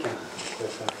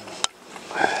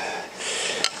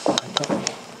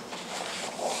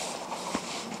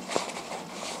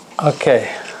 Okay.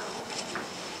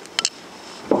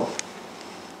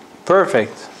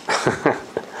 Perfect.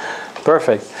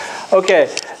 Perfect. Okay,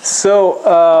 so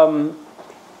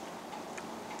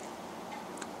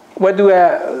what do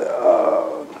I?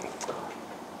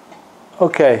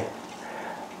 Okay.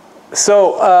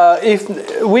 So if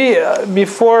we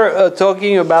before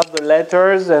talking about the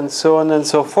letters and so on and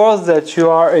so forth that you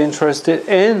are interested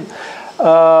in,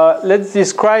 let's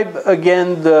describe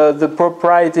again the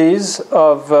properties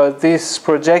of this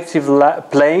projective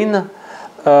plane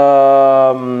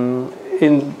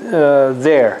in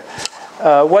there.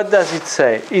 What does it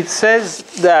say? It says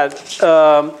that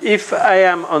if I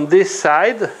am on this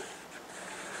side,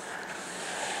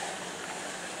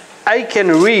 I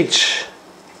can reach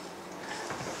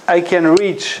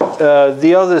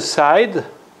the other side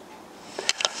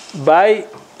by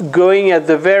going at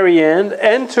the very end,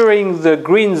 entering the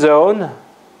green zone,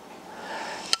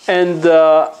 and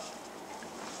the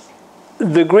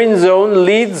green zone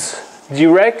leads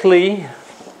directly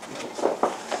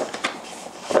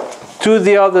to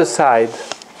the other side,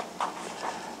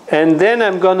 and then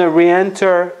I'm going to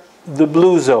re-enter the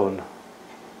blue zone.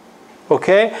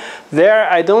 Okay? There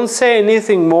I don't say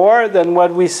anything more than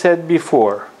what we said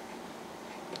before.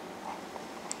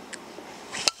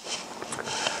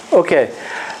 Okay,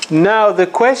 now the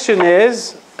question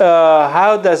is,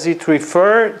 how does it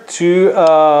refer to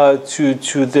the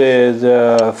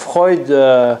Freud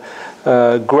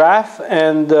graph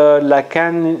and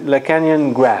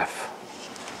Lacanian graph?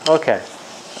 Okay.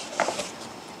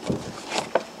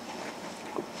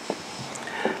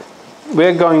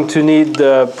 We're going to need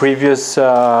the previous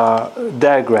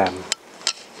diagram.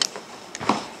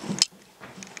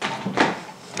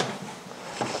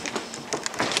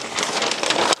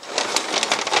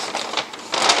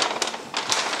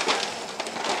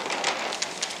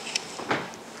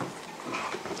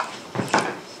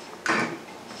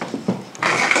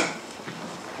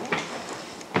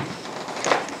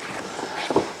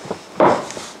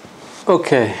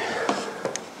 Okay.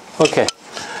 Okay.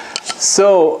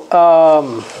 So,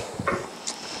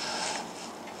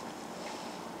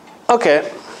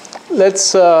 okay,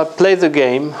 let's play the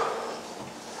game.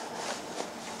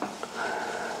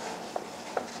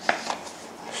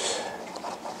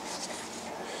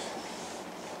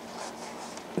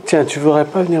 Tiens, tu voudrais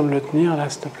pas venir me le tenir là,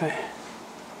 s'il te plaît?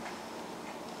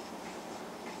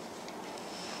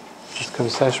 Parce que comme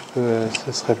ça,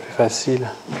 ce serait plus facile.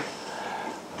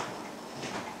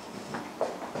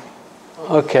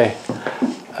 Okay,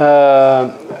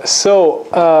 so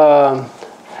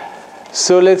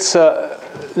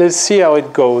let's see how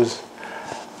it goes.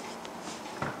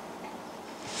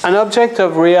 An object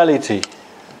of reality,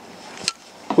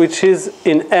 which is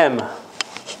in M,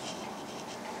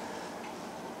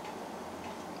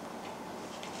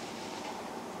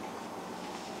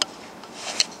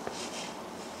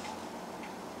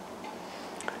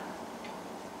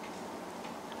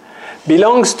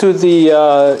 belongs to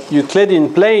the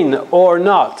Euclidean plane or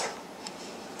not.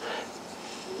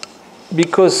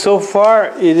 Because so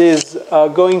far it is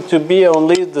going to be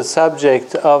only the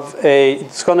subject of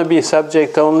it's going to be a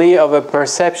subject only of a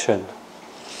perception.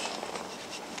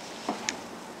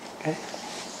 Okay.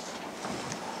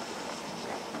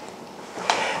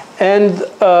 And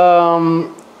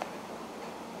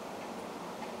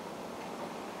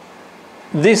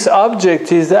this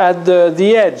object is at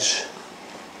the edge.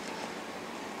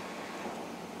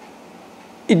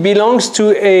 It belongs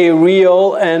to a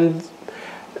real and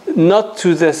not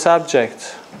to the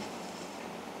subject.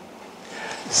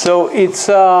 So it's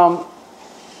at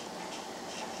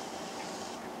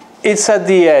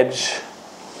the edge.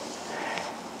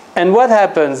 And what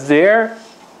happens there?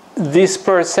 This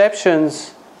perception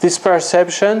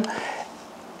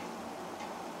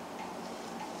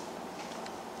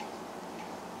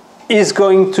is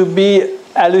going to be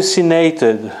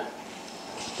hallucinated.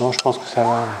 Non, je pense que ça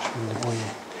va, je vais me débrouiller.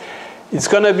 It's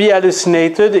going to be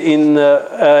hallucinated in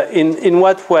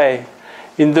what way?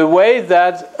 In the way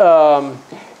that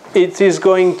it is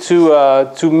going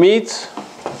to meet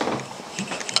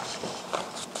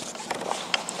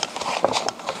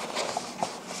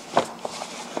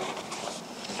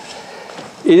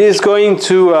it is going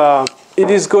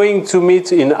to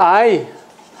meet in I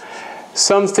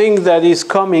something that is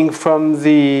coming from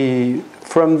the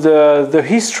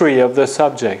history of the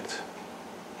subject.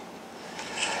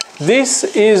 This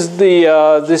is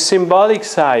the symbolic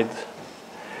side.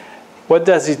 What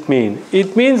does it mean?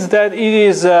 It means that it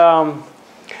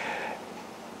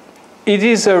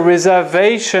is a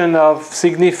reservation of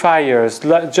signifiers,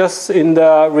 just in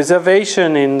the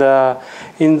reservation in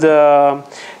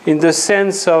the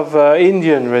sense of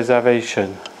Indian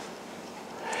reservation.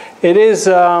 It is.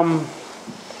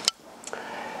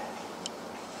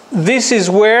 This is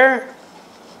where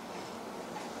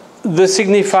the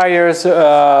signifiers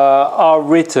are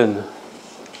written,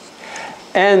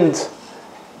 and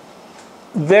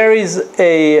there is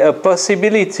a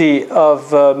possibility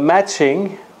of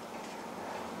matching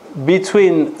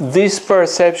between this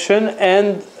perception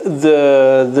and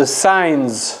the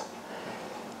signs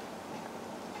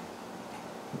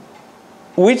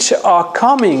which are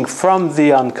coming from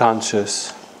the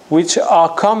unconscious, which are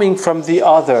coming from the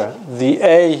other. The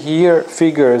A here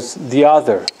figures the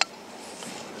other.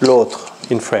 L'autre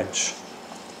in French.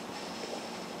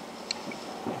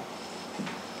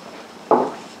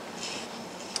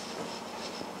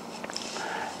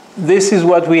 This is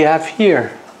what we have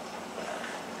here.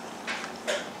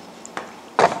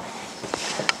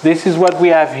 This is what we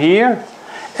have here.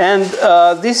 And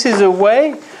this is a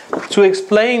way to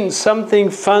explain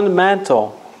something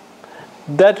fundamental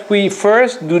that we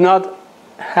first do not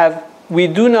have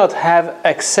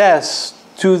access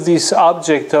to this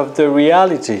object of the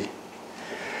reality.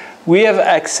 We have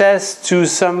access to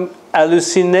some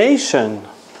hallucination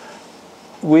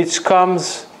which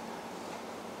comes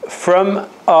from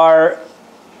our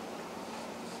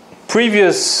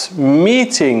previous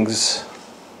meetings,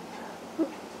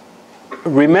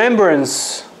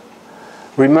 remembrances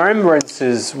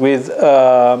with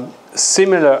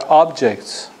similar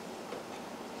objects.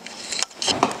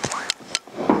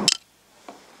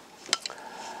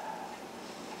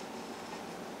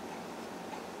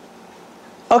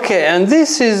 Okay, and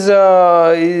this is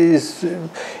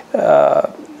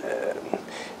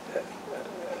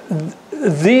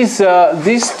these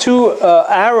two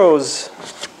arrows,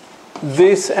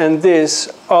 this and this,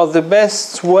 are the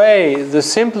best way, the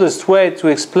simplest way to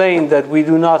explain that we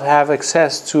do not have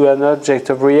access to an object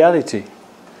of reality.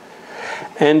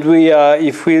 And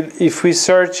if we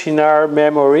search in our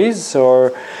memories,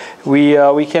 or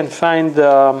we can find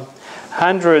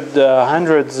hundreds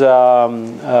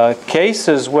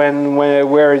cases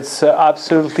where it's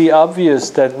absolutely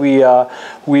obvious that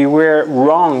we were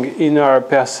wrong in our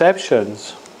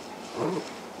perceptions.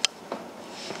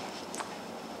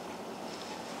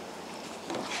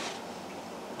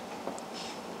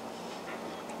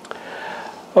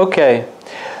 Okay,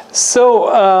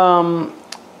 so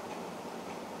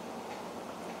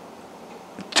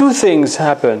two things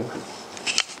happen.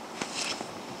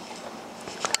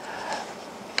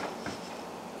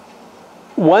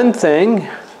 One thing,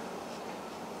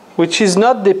 which is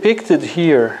not depicted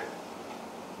here,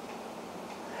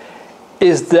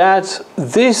 is that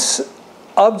this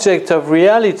object of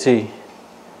reality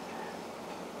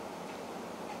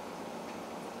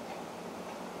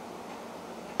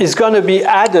is going to be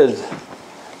added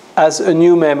as a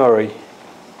new memory.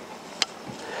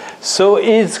 So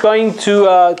it's going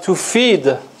to feed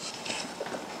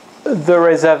the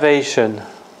reservation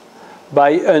by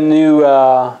a new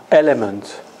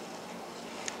element,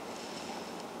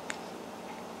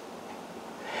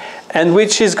 and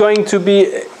which is going to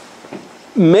be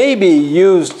maybe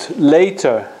used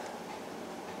later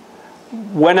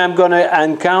when I'm going to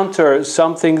encounter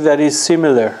something that is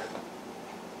similar.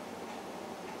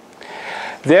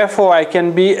 Therefore, I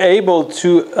can be able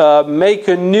to make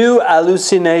a new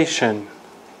hallucination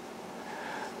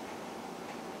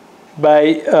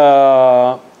by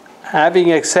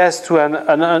having access to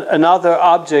another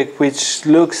object which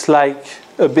looks like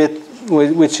a bit,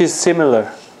 which is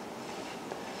similar.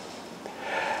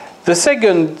 The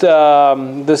second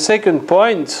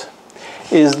point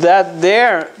is that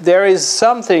there is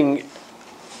something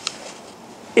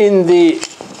in the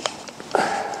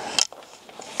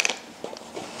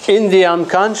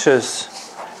unconscious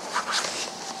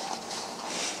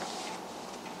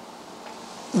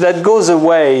that goes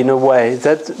away in a way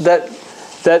that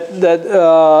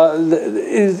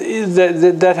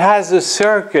has a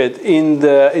circuit in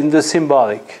the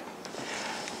symbolic.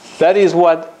 That is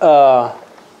what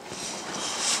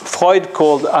Freud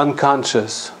called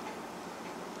unconscious.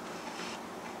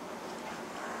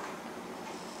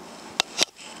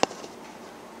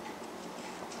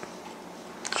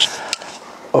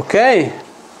 Okay,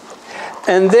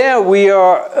 and there we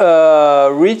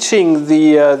are reaching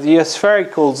the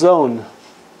spherical zone,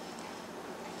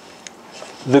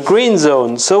 the green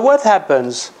zone. So what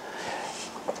happens?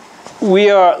 We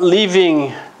are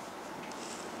leaving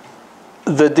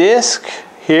the disk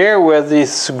here where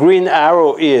this green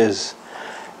arrow is.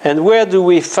 And where do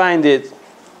we find it?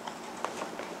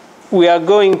 We are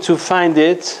going to find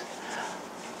it,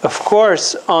 of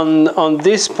course, on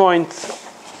this point.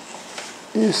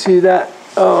 You see that?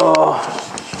 Oh.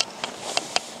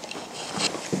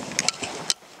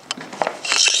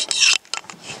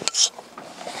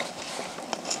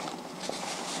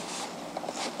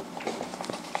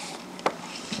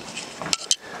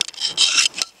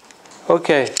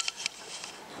 Okay.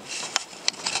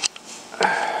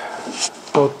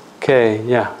 Okay,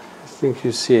 yeah, I think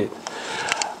you see it.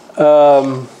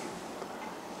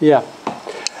 Yeah.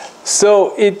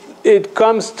 So it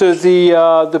comes to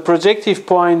the projective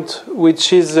point,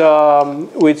 which is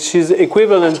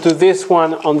equivalent to this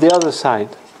one on the other side.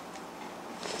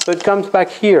 So it comes back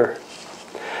here,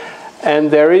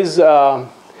 and there is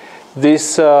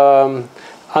this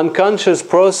unconscious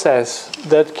process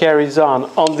that carries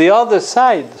on the other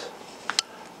side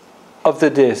of the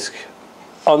disk,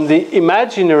 on the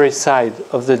imaginary side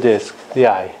of the disk, the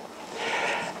eye.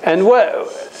 And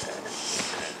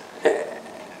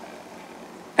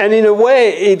in a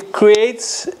way, it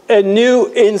creates a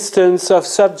new instance of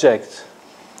subject,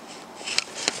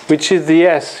 which is the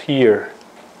S here.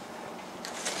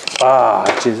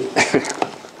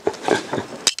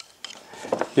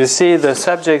 You see, the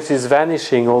subject is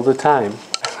vanishing all the time.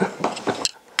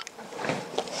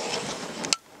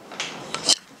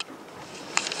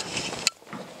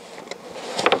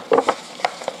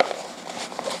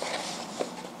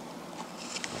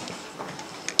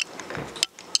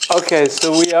 Okay,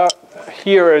 so we are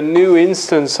here a new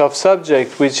instance of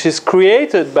subject which is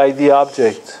created by the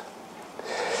object.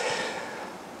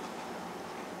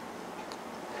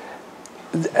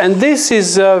 And this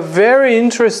is very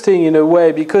interesting in a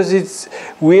way, because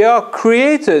we are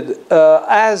created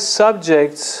as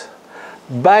subjects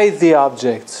by the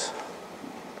objects.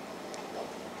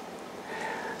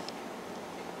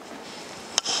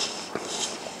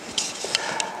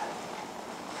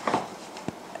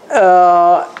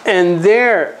 And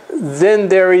then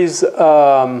there is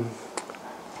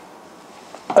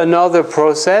another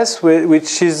process,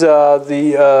 which is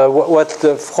what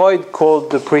Freud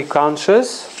called the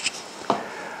preconscious,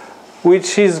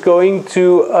 which is going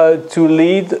to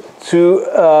lead to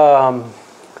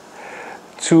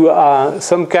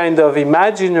some kind of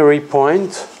imaginary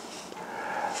point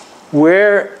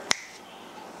where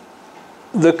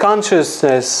the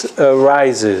consciousness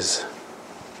rises.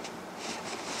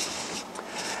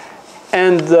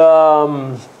 And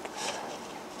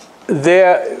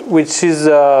there, which is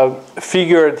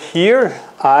figured here,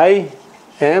 I,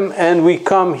 M, and we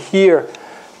come here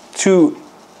to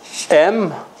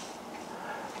M,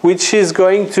 which is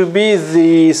going to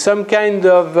be some kind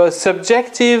of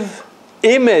subjective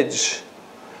image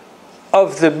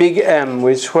of the big M,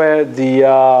 which were the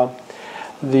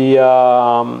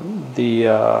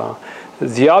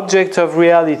object of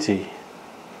reality.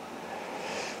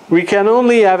 We can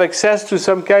only have access to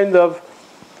some kind of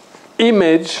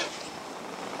image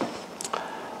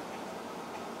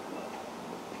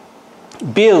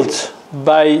built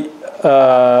by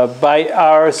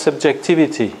our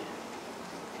subjectivity.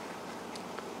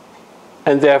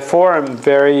 and therefore I'm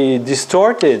very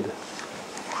distorted.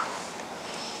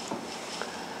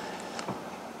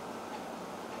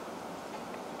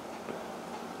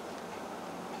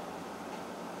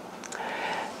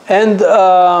 And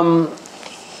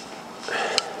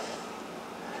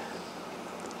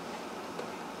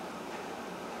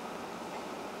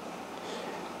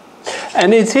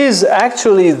and it is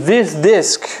actually this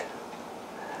disk,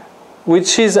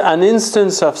 which is an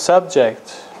instance of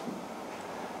subject,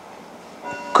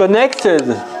 connected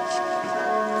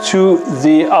to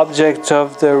the object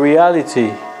of the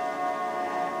reality,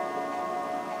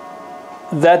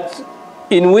 that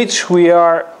in which we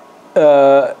are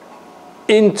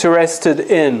interested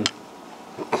in.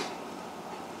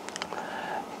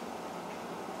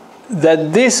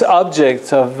 That this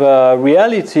object of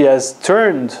reality has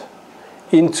turned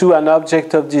into an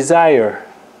object of desire,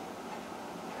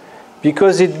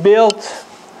 because it built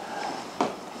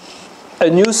a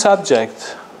new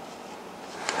subject.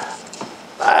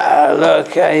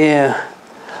 Look,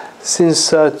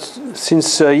 since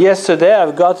yesterday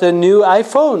I've got a new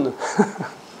iPhone.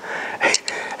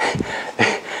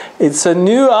 It's a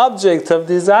new object of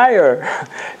desire.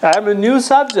 I'm a new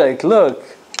subject, look.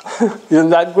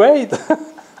 Isn't that great?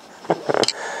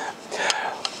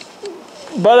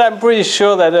 But I'm pretty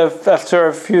sure that after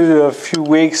a few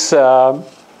weeks, I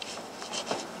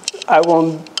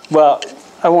won't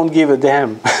give a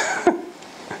damn. You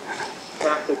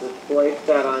have to displace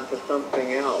that onto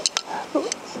something else.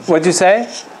 What'd you say?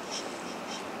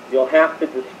 You'll have to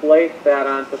displace that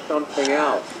onto something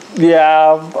else.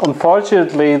 Yeah,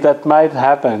 unfortunately, that might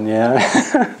happen, yeah.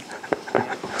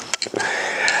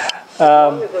 As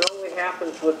long as it only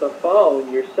happens with the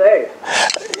phone, you're safe.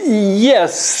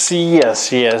 Yes.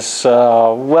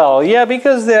 Well, yeah,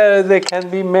 because there can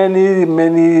be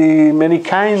many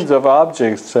kinds of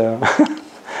objects.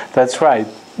 That's right.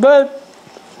 But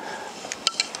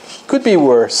could be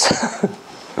worse.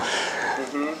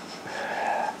 Mm-hmm.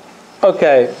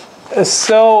 Okay,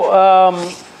 so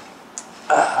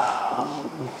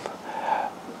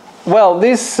well,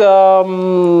 this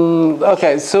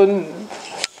okay. So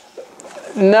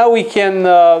now we can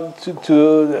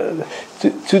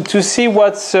to see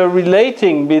what's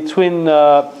relating between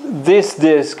this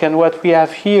disk and what we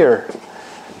have here,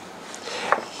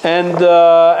 and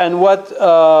what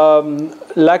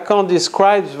Lacan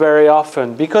describes very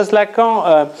often, because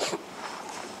Lacan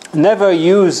never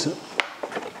uses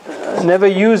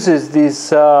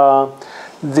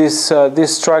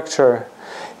this structure.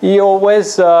 He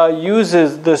always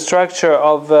uses the structure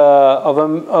of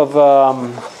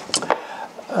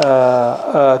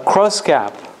a cross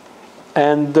cap,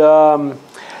 and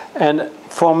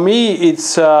for me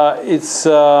it's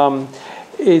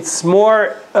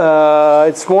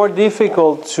more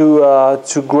difficult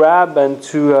to grab and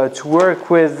to work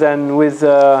with than with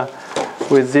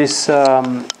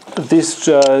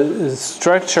this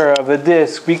structure of a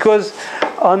disk, because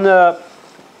on a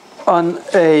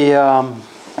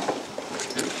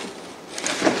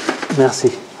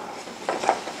merci.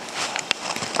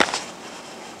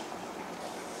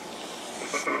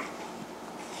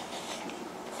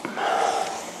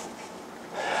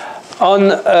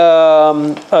 On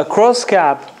a cross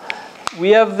cap,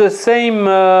 we have the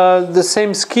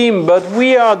same scheme, but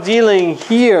we are dealing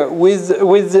here with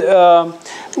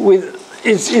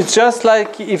it's just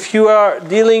like if you are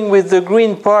dealing with the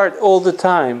green part all the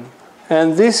time,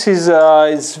 and this is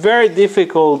it's very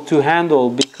difficult to handle,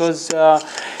 because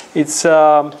it's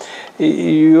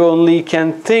you only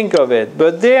can think of it.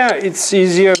 But there it's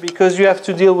easier because you have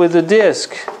to deal with the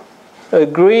disk, a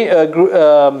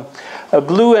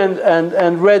blue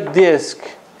and red disk,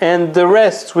 and the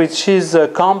rest, which is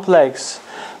complex,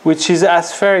 which is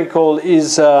aspherical,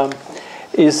 is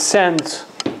sent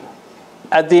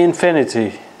at the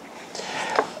infinity.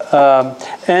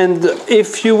 And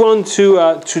if you want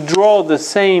to draw the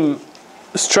same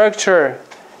structure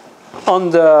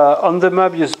on the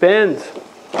Möbius band,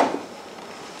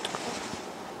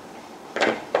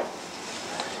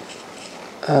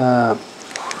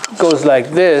 goes like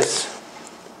this.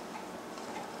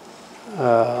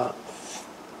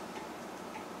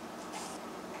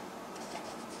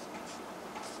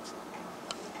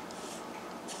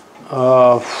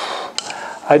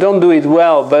 I don't do it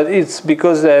well, but it's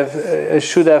because I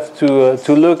should have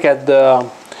to look at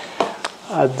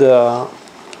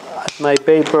my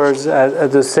papers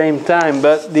at the same time.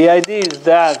 But the idea is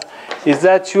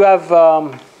that you have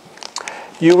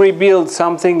you rebuild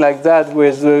something like that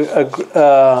with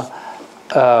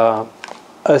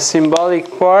a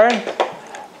symbolic part,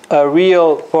 a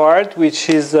real part, which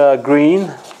is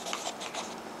green.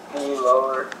 Can you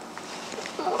lower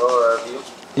our view?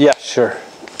 Sure.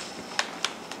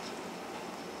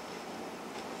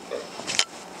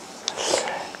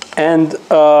 And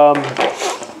a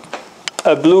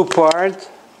blue part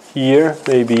here,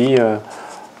 maybe. I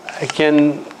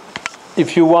can,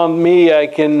 if you want me, I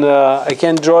can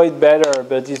draw it better,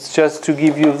 but it's just to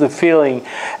give you the feeling.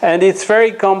 And it's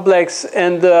very complex,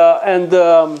 and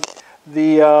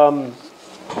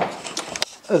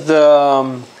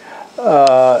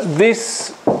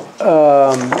this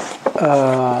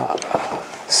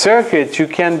circuit, you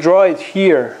can draw it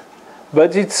here,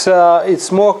 but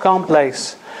it's more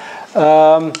complex.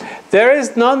 There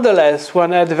is nonetheless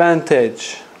one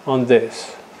advantage on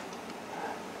this.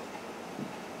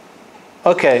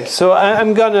 Okay, so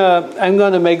I'm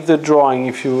gonna make the drawing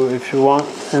if you want,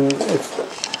 and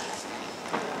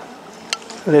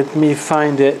let me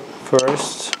find it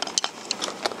first.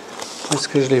 Est-ce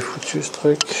que je l'ai foutu ce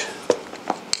truc?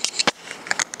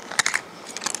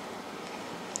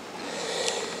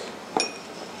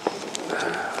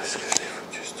 Est-ce que je l'ai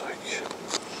foutu ce truc?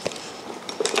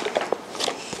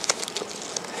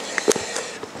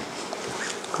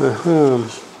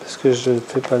 Parce que je ne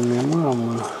fais pas de mémoire,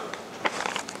 moi.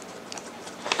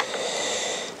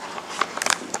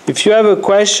 If you have a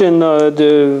question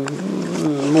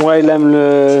while I'm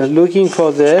looking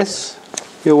for this,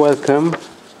 you're welcome.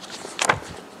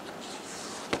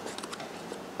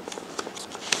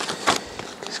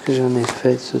 Qu'est-ce que j'en ai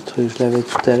fait de ce truc? Je l'avais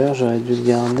tout à l'heure, j'aurais dû le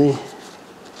garder.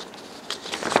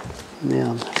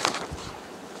 Merde.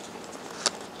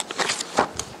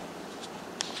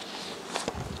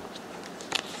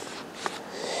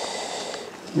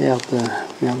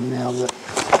 Merde.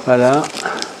 Voilà. Ça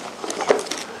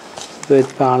doit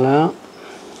être par là.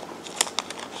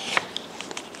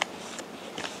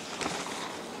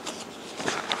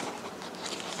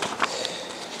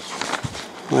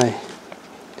 Ouais.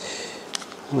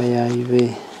 On va y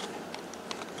arriver.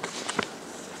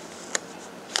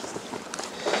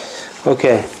 Ok.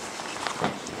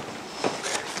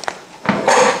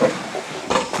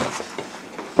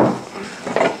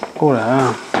 Oh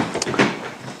là.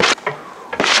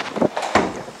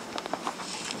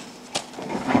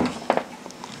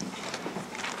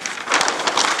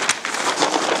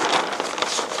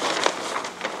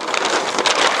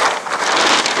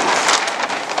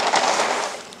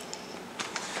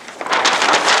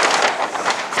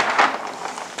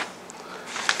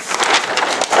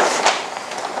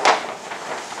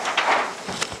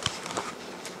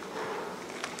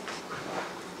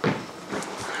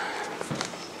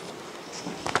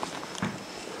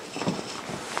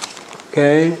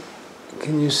 Okay,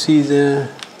 can you see the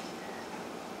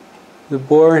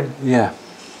board? Yeah.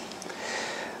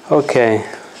 Okay.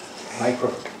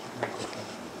 Microphone.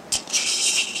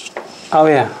 Oh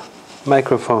yeah,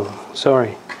 microphone.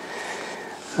 Sorry.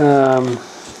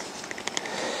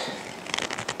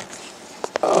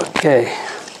 Okay.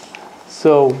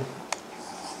 So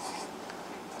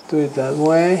do it that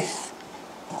way.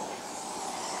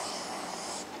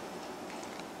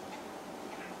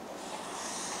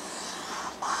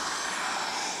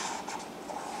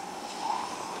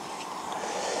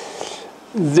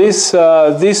 This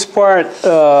part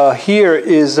here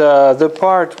is the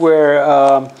part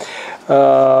where,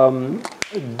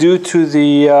 due to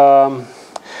the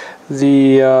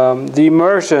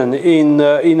immersion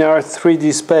in our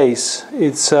 3D space,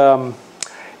 it's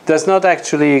does not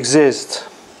actually exist.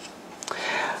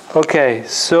 Okay,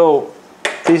 so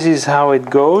this is how it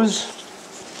goes.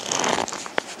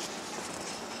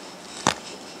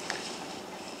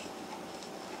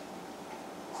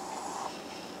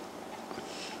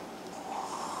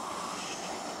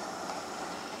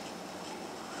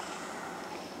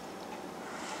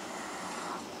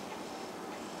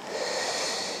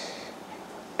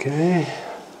 Okay.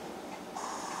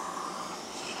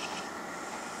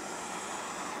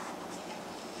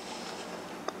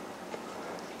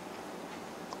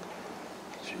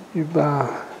 Du bas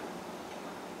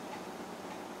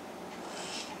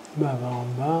vers en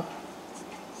bas.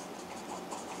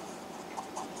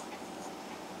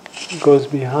 Goes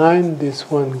behind.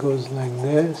 This one goes like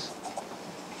this.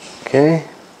 Okay.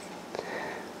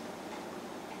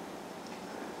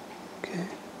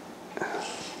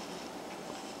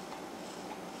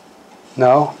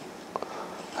 No,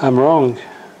 I'm wrong.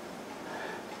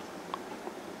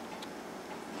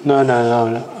 No.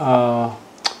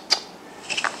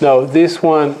 No, this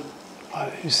one,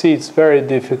 you see, it's very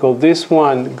difficult. This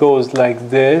one goes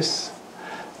like this,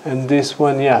 and this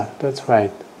one, yeah, that's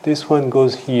right. This one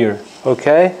goes here,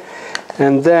 okay?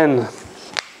 And then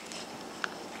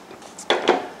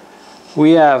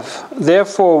we have,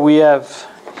 therefore, we have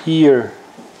here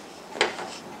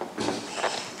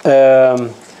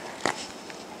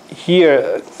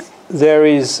here there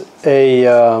is a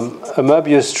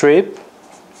Möbius strip,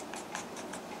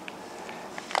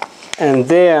 and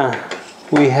there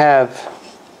we have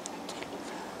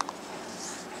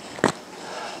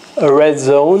a red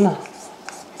zone.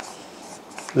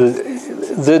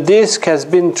 The disk has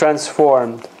been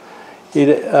transformed, and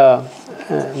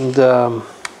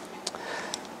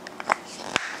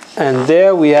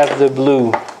there we have the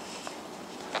blue.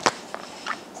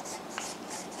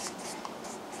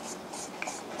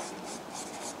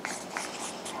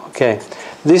 Okay,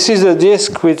 this is a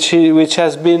disk which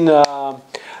has been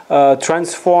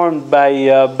transformed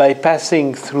by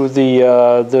passing through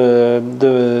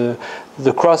the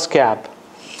cross cap,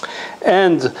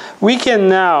 and we can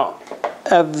now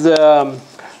have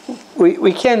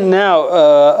we can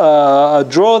now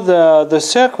draw the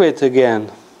circuit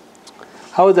again.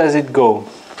 How does it go?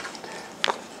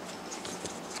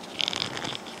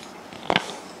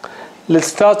 Let's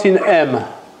start in M.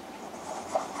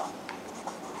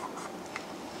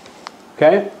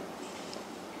 Okay?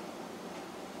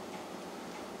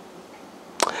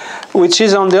 Which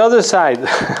is on the other side.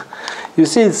 You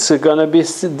see, it's going to be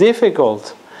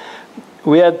difficult.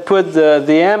 We had put the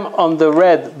M on the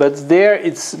red, but there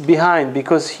it's behind,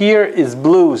 because here is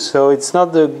blue, so it's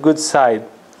not the good side.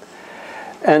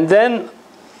 And then,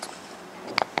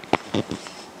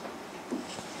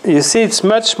 you see, it's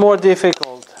much more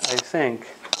difficult, I think.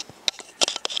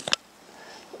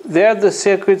 There the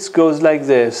circuit goes like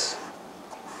this.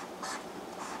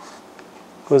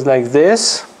 Goes like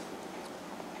this.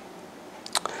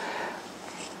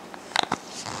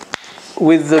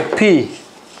 With the P,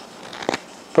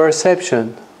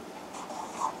 perception,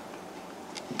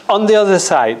 on the other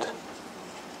side.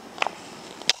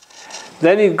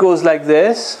 Then it goes like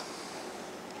this.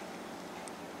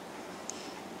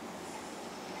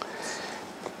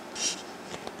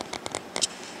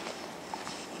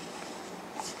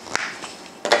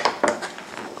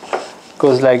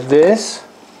 Goes like this.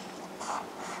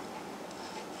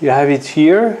 You have it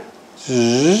here.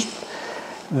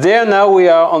 There now we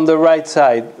are on the right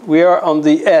side. We are on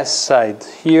the S side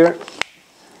here.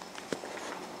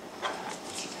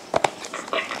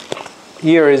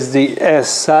 Here is the S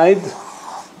side,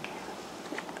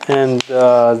 and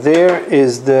there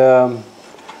is the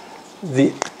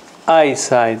I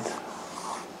side.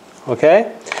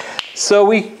 Okay, so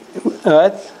we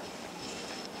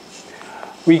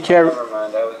carry. Never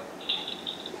mind. I was.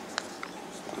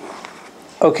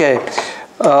 Okay.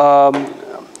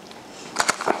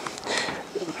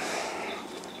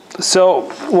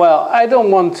 So, well, I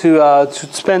don't want to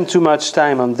spend too much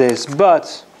time on this,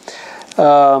 but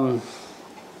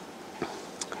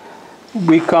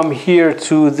we come here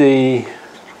to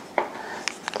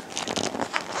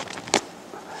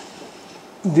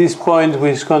this point,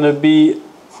 which is going to be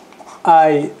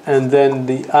I and then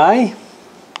the I,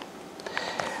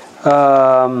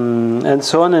 and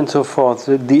so on and so forth.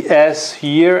 The S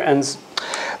here,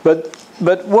 but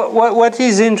what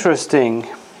is interesting?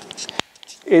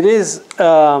 It is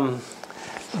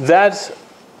that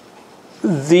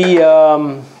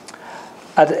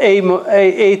at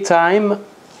a time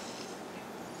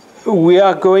we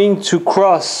are going to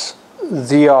cross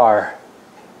the R,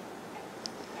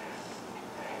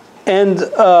 and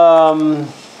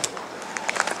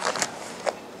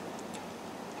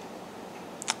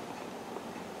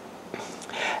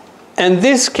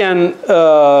this can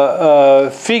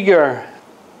figure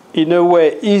in a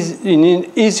way, in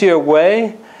an easier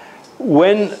way,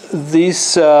 when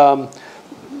this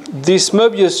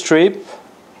Möbius strip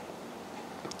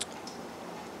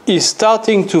is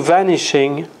starting to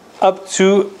vanishing up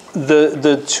to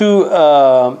the two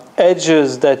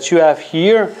edges that you have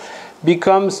here,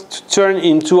 becomes to turn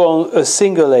into a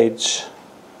single edge.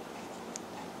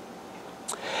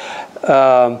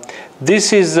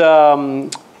 This is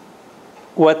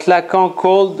what Lacan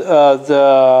called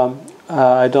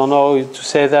I don't know to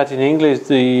say that in English,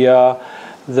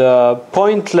 the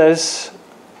pointless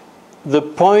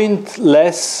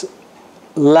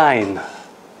line.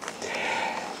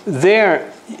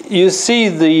 There you see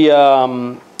the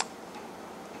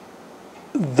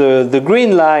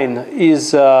green line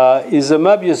is a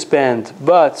Möbius band,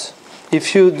 but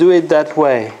if you do it that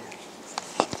way,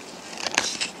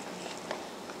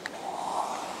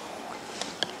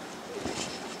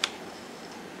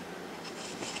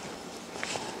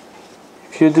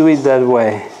 if you do it that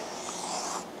way,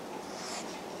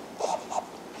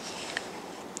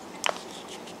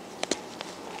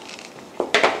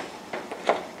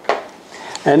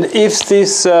 and if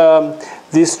this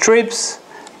these strips,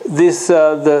 this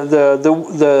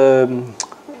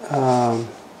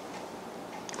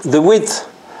the width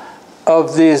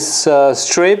of this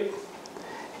strip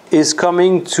is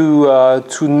coming to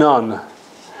none.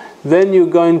 Then you're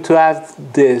going to have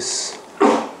this.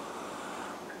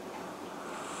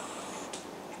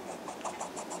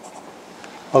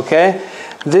 Okay,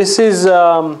 this is in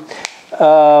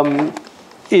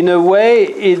a way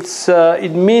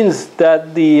it means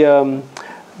that the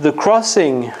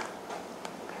crossing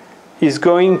is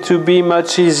going to be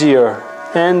much easier,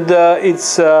 and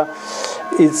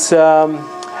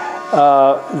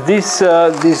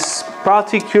this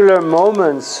particular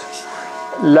moments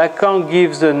Lacan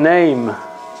gives a name.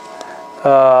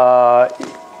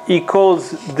 He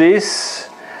calls this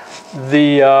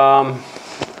the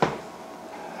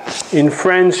in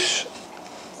French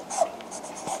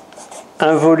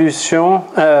involution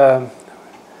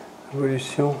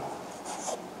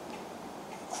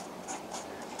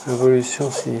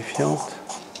signifiante.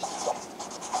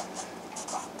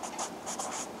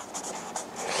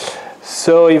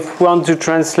 So if we want to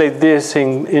translate this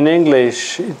in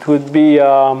English, it would be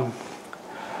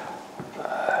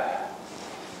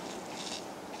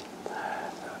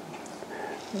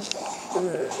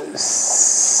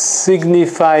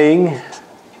signifying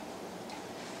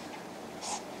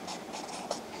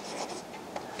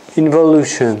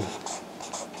involution.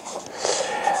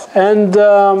 And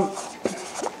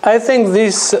I think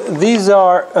these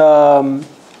are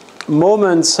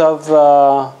moments of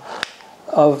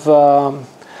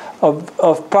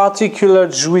particular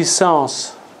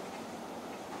jouissance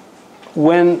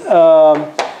when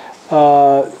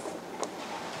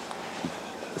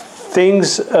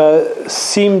things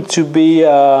seem to be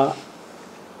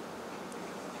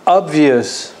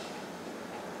obvious.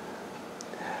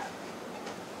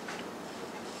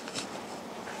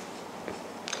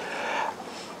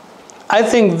 I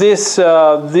think this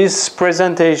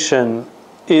presentation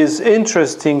is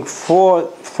interesting as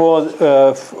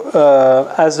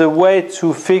a way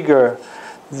to figure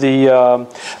this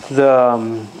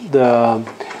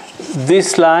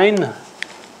line,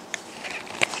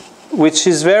 which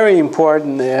is very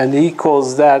important, and he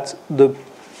calls that the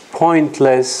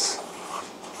pointless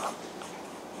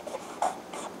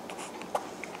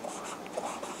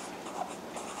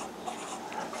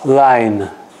line.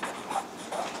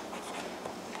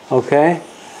 Okay,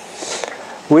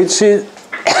 which is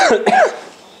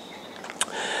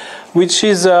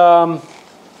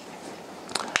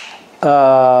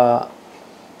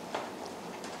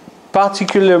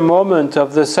particular moment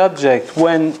of the subject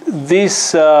when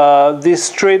this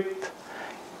strip,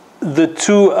 the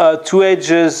two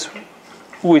edges,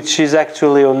 which is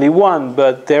actually only one,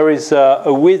 but there is a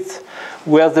width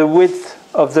where the width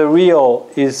of the real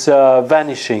is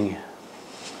vanishing.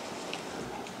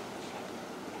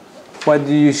 What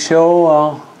do you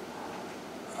show?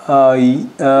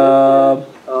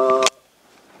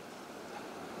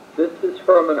 This is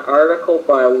from an article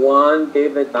by Juan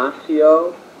David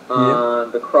Nacio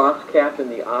on the cross-cap in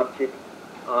the object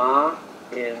A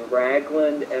in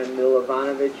Ragland and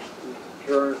Milovanovich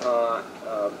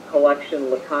collection,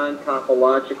 Lacan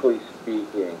topologically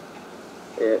speaking.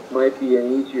 It might be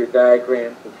an easier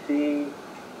diagram to see.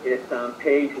 It's on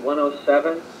page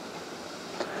 107.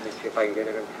 Let me see if I can get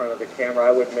it in front of the camera.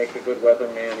 I wouldn't make a good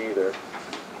weatherman either.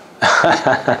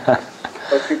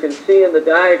 But you can see in the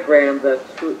diagram that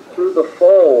through the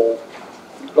fold,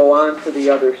 you go on to the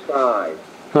other side.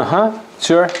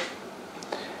 Sure.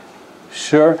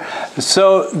 Sure.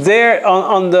 So there,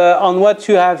 on what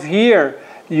you have here,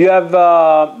 you have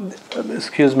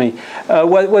excuse me.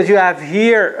 What you have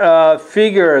here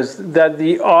figures that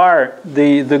the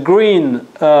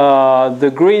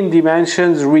green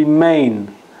dimensions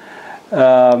remain.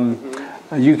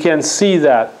 You can see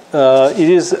that it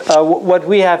is what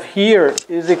we have here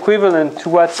is equivalent to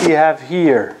what we have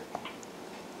here.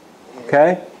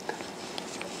 Okay.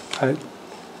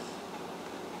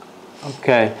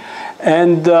 Okay,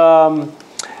 and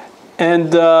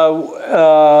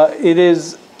it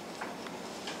is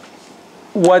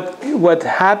what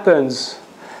happens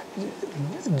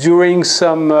during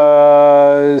some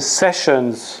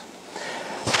sessions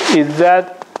is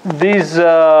that these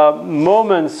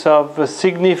moments of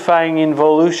signifying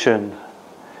involution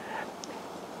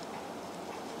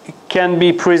can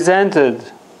be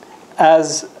presented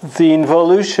as the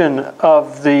involution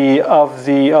of the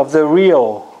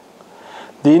real.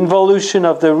 The involution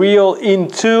of the real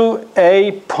into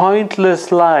a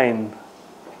pointless line.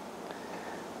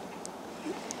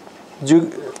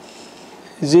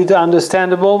 Is it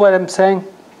understandable what I'm saying?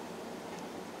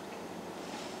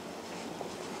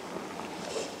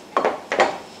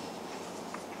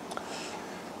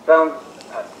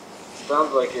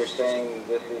 Sounds like you're saying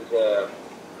this is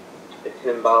a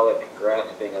symbolic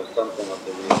grasping of something of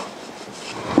the real.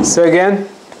 So again?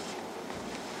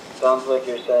 Sounds like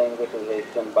you're saying this is a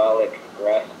symbolic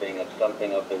grasping of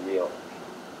something of the real.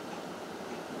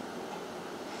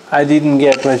 I didn't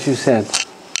get what you said.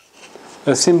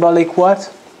 A symbolic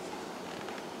what?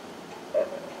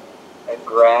 A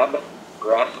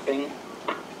grasping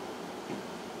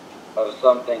of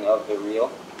something of the real.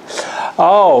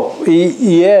 Oh,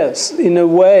 yes, in a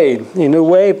way,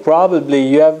 probably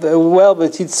you have. Well,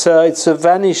 but it's a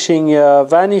vanishing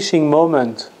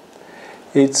moment.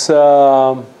 It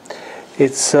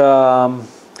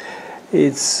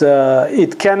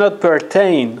cannot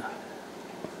pertain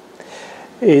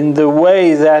in the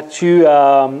way that you.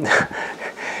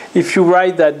 If you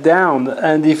write that down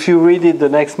and if you read it the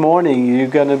next morning, you're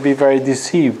gonna be very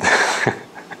deceived.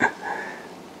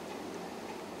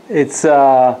 It's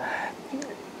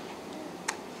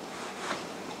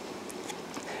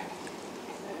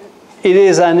it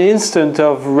is an instant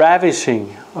of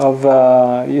ravishing, of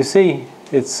you see,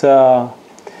 it's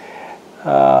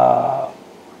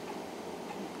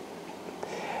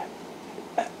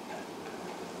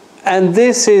and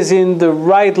this is in the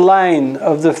right line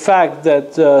of the fact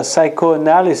that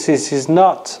psychoanalysis is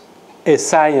not a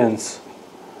science,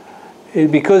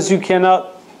 because you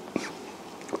cannot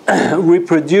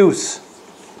reproduce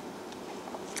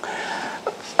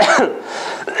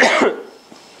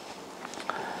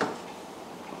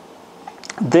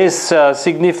this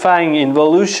signifying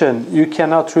involution. You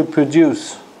cannot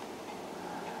reproduce.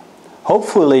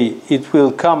 Hopefully it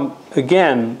will come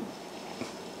again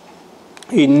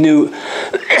in new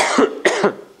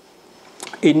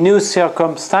in new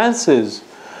circumstances,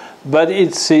 but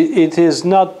it is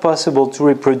not possible to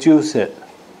reproduce it.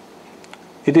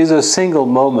 It is a single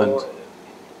moment.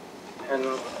 And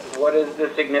what is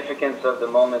the significance of the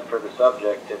moment for the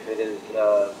subject if it is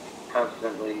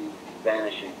constantly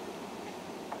vanishing?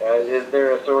 Is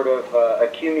there a sort of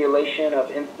accumulation of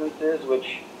instances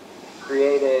which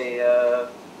create a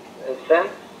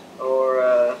sense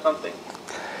or something?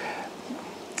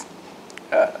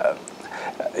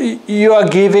 You are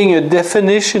giving a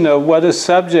definition of what a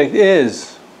subject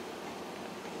is.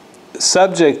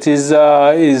 Subject is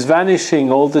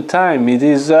vanishing all the time.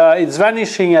 It's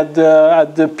vanishing at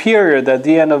the period, at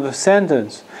the end of a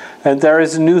sentence, and there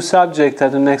is a new subject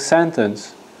at the next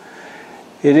sentence.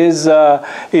 It is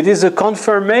a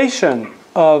confirmation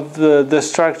of the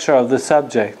structure of the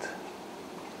subject.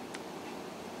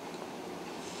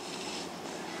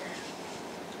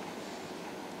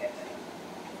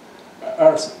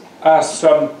 Are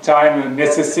some time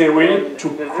necessary to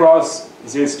cross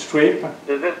this strip?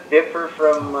 Does this differ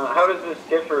from, how does this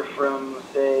differ from,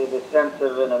 say, the sense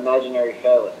of an imaginary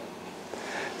phallus?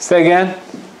 Say again?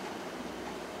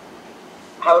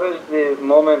 How does the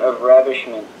moment of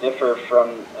ravishment differ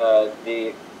from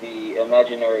the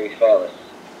imaginary phallus?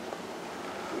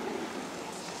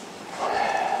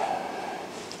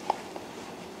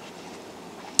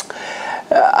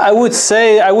 I would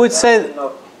say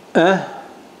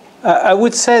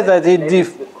that it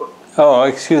oh,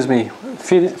 excuse me.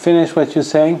 Finish what you're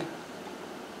saying.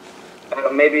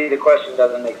 Maybe the question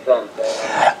doesn't make sense.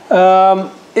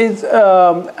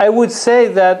 I would say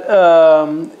that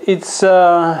it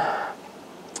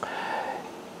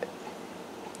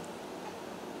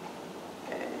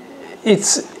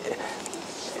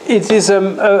is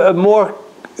a more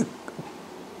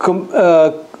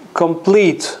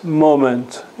complete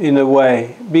moment in a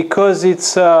way, because it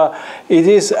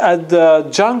is at the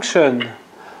junction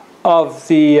of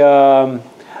the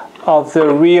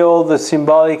real, the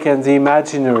symbolic, and the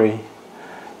imaginary,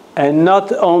 and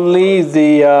not only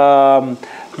the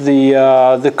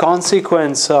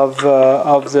consequence of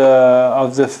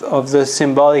the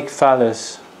symbolic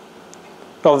phallus,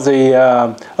 of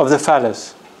the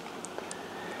phallus.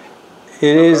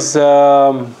 It is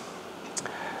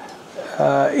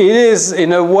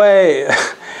in a way,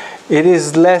 it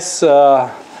is less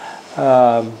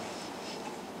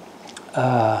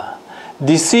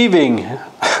deceiving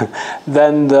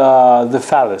than the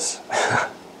phallus.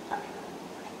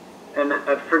 And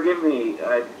forgive me,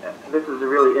 this is a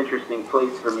really interesting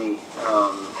place for me,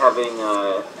 having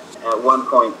at one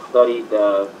point studied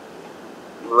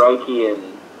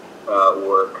Reichian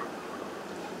work.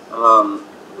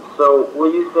 So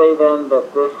will you say then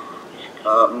that this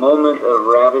moment of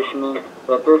ravishment,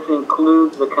 that this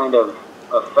includes a kind of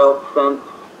a felt sense,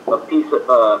 a piece of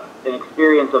an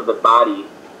experience of the body,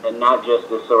 and not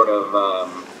just a sort of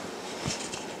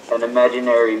an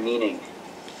imaginary meaning?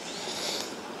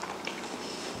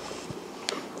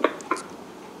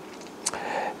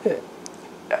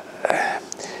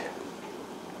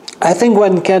 I think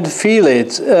one can feel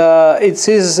it. It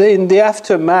is in the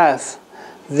aftermath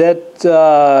that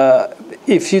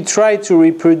if you try to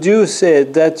reproduce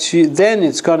it, then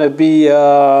it's going to be,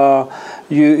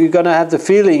 you're going to have the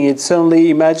feeling it's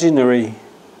only imaginary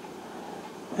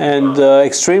and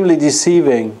extremely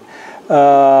deceiving.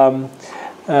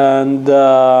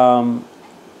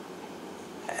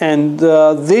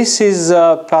 This is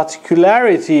a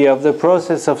particularity of the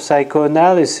process of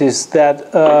psychoanalysis,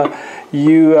 that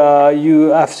you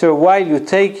after a while you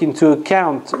take into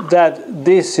account that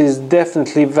this is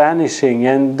definitely vanishing,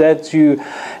 and that you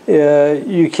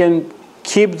can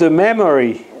keep the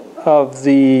memory of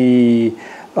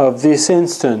this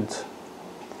instant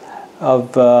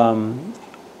of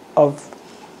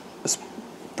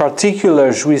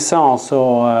particular jouissance,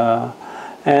 or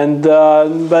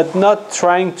but not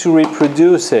trying to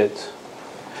reproduce it.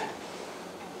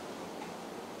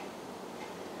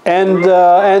 And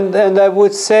I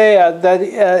would say that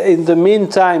in the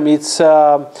meantime, it's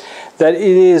that it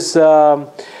is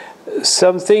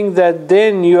something that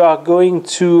then you are going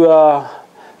to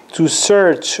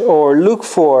search or look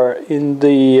for in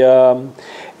the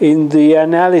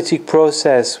analytic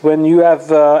process. When you have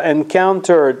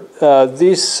encountered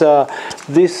this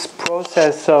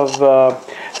process of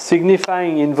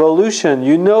signifying involution,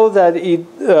 you know that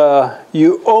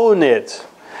you own it,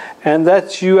 and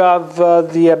that you have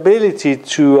the ability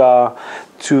to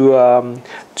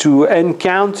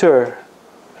encounter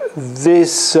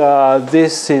this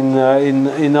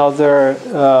in other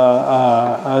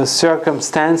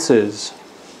circumstances.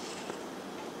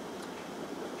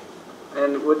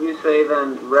 And would you say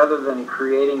then, rather than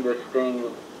creating this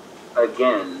thing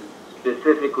again,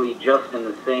 specifically just in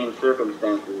the same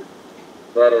circumstances,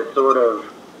 that a sort of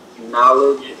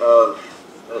knowledge of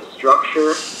a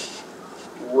structure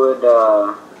would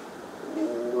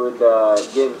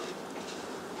give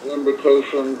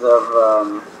indications of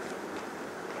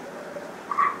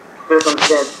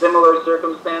similar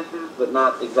circumstances, but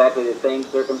not exactly the same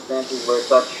circumstances where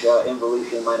such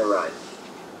involution might arise?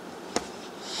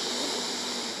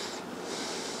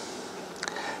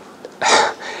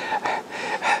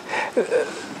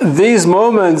 These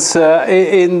moments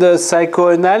in the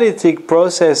psychoanalytic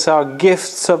process are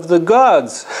gifts of the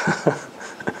gods.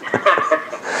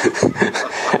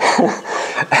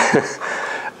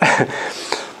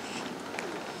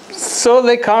 So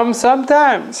they come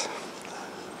sometimes,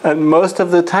 and most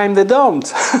of the time they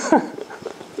don't.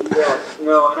 Yes,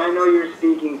 no, and I know you're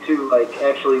speaking to like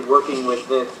actually working with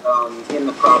this in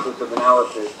the process of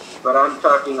analysis, but I'm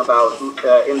talking about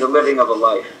in the living of a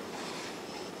life.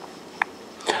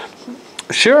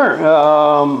 Sure,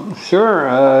 sure.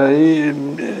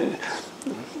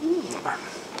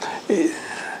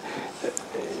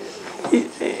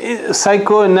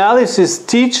 Psychoanalysis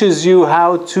teaches you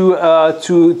how to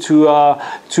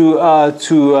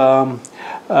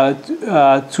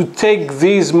take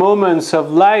these moments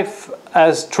of life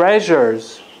as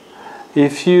treasures.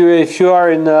 If you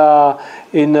are in a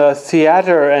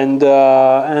theater and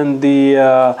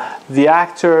the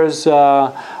actors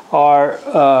are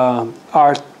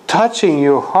touching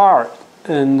your heart,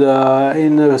 and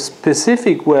in a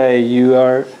specific way,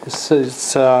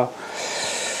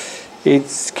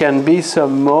 it can be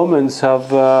some moments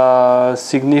of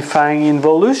signifying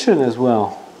involution as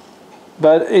well.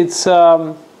 But it's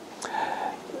I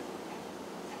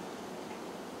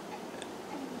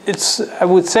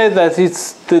would say that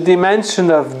it's the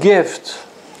dimension of gift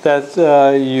that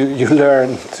you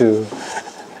learn to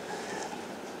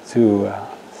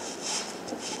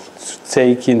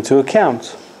take into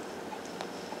account.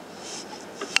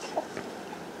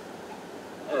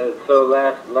 So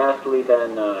lastly,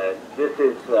 then, this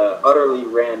is utterly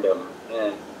random,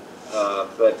 and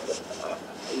but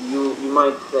you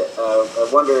might say, I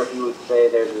wonder if you would say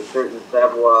there's a certain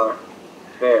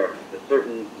savoir-faire, a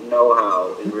certain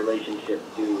know-how in relationship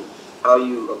to how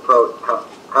you approach,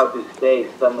 how to stay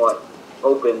somewhat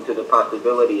open to the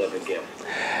possibility of a gift.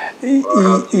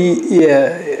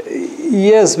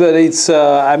 Yes, but it's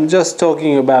I'm just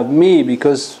talking about me,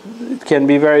 because it can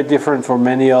be very different for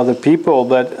many other people,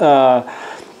 but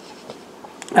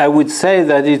I would say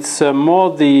that it's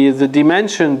more the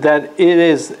dimension that it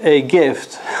is a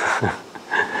gift.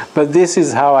 But this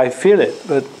is how I feel it,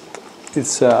 but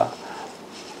it's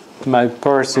my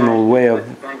personal way of...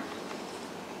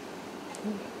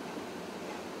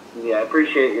 Yeah, I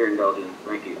appreciate your indulgence.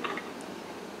 Thank you.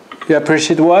 You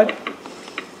appreciate what?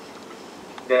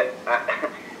 That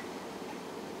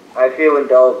I feel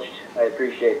indulged. I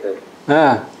appreciate this.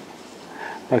 Ah,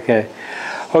 okay.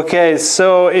 Okay,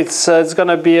 so it's going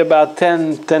to be about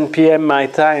 10 p.m. my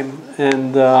time,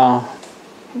 and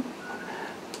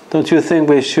Don't you think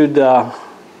we should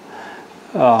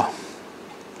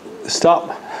stop?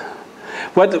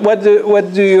 What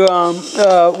would you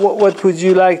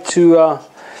like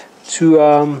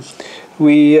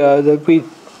that we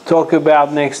talk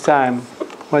about next time?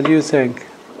 What do you think?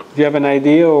 Do you have an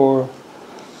idea or?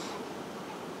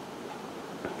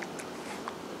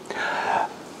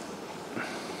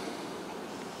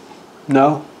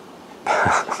 No.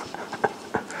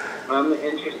 I'm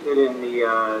interested in the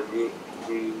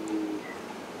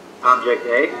object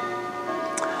A.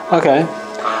 Okay.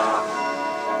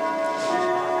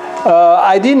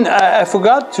 I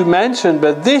forgot to mention,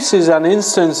 but this is an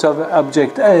instance of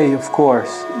object A, of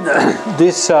course.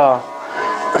 This, I've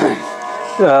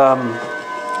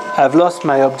lost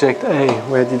my object A.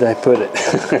 Where did I put it?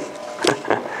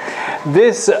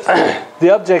 This, the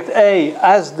object A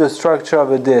has the structure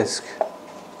of a disk.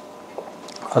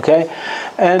 Okay,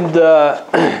 and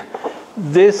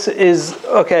this is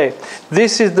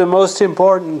the most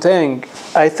important thing,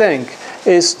 I think,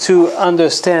 is to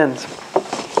understand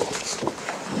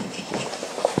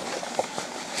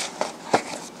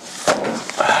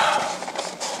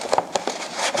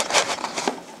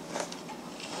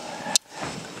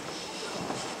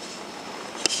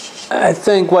I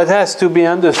think what has to be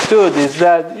understood is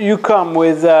that you come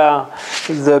with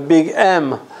the big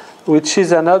M, which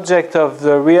is an object of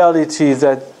the reality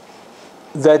that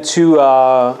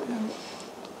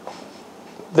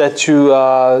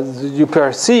you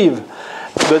perceive,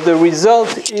 but the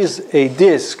result is a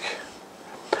disk.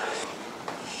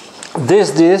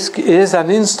 This disk is an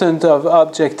instance of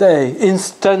object A.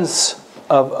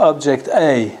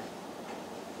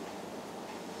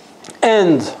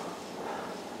 And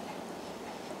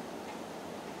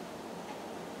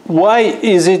why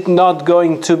is it not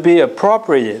going to be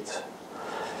appropriate?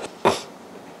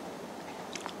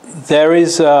 There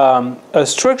is a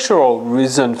structural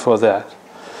reason for that.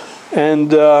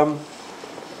 And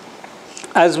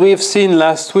as we've seen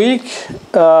last week,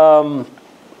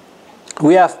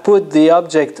 we have put the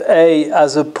object A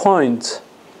as a point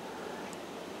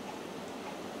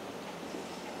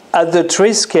at the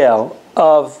tree scale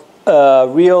of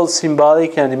real,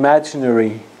 symbolic, and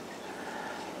imaginary.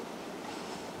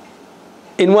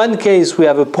 In one case, we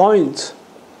have a point,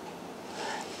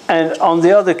 and on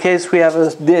the other case, we have a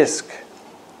disk.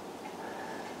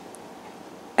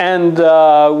 And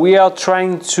we are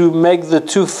trying to make the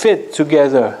two fit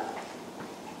together.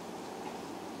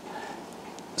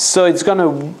 So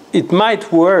it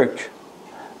might work,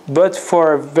 but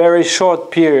for a very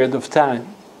short period of time.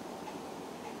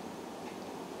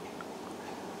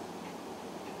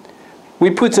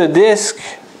 We put a disk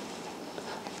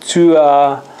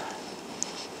to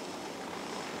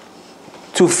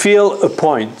fill a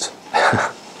point.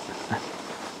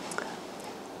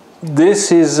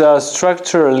 This is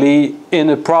structurally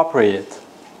inappropriate.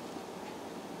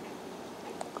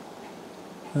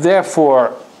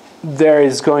 Therefore, there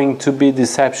is going to be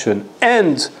deception.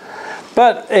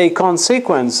 But a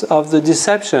consequence of the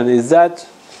deception is that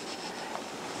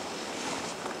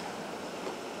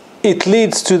it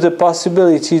leads to the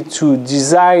possibility to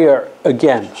desire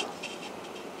again,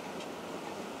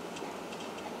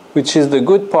 which is the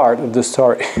good part of the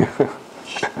story.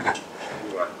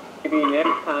 Maybe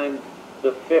next time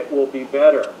the fit will be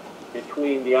better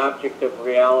between the object of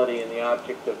reality and the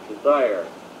object of desire.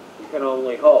 You can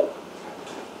only hope.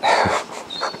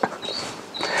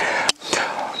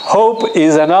 Hope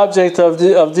is an object of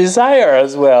desire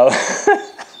as well.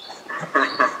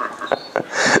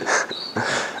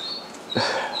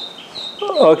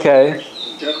 Okay.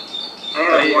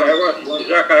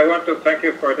 Jacques, I want to thank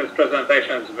you for this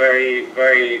presentation. It's very,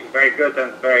 very, very good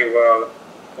and very well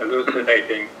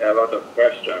elucidating a lot of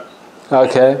questions.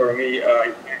 Okay. For me,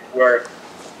 where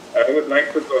I would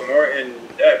like to go more in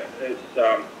depth is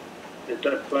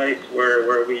that place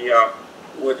where we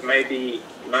would maybe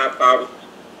map out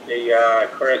the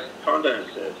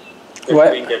correspondences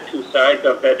between the two sides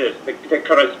of that is the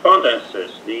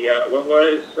correspondences. What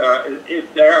is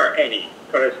if there are any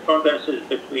correspondences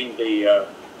between the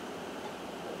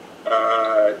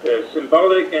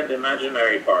symbolic and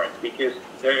imaginary part, because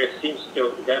there seems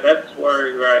to that's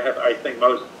where I have, I think,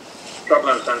 most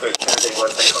problems understanding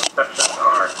what the conceptions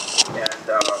are. And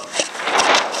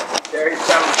there is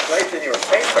some place in your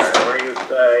paper where you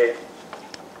say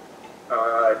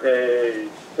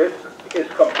this is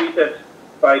completed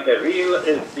by the real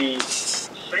is the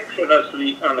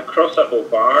synchronously uncrossable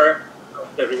bar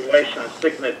of the relation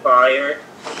signifier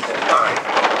and I.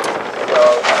 So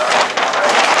I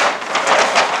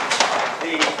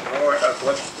see more of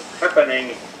what's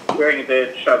happening during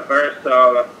the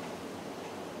traversal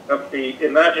of the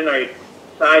imaginary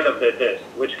inside of the disk,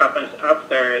 which happens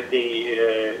after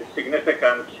the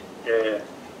significant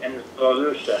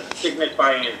involution,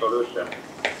 signifying involution.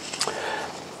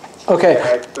 Okay.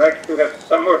 I'd like to have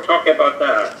some more talk about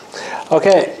that.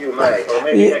 Okay. If you may, or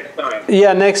maybe next time.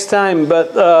 Yeah, next time.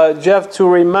 But you have to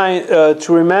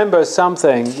remember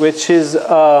something, which is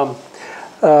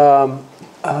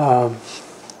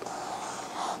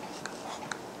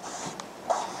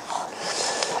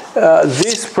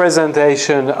this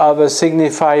presentation of a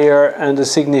signifier and a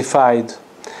signified.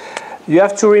 You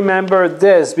have to remember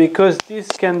this, because this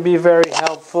can be very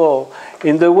helpful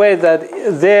in the way that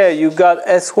there you got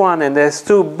S1 and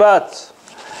S2, but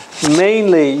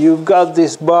mainly you've got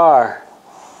this bar.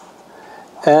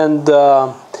 And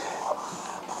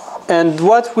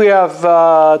what we have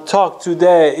talked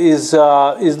today is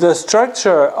the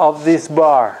structure of this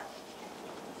bar,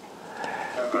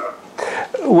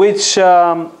 which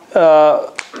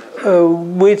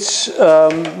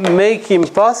make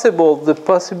impossible the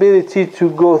possibility to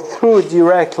go through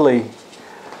directly,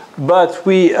 but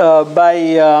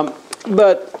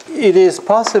but it is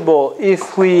possible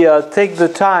if we take the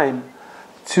time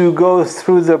to go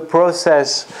through the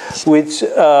process, which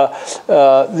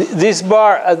this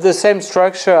bar has the same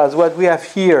structure as what we have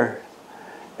here,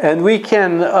 and we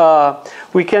can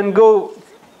go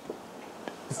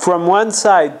from one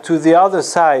side to the other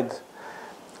side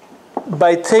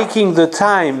by taking the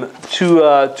time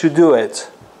to do it.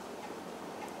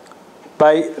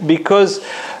 Because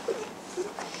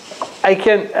I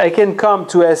can come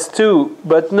to S2,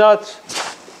 but not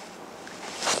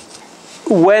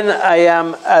when I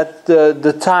am at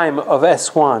the time of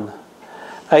S1.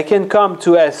 I can come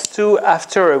to S2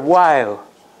 after a while.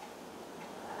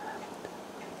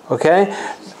 Okay?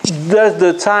 That's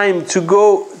the time to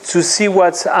go to see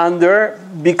what's under,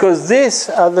 because this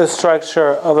other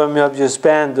structure of a Möbius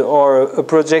band or a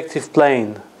projective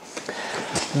plane,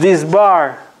 this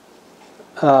bar,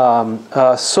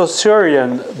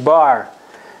 Saussurian bar,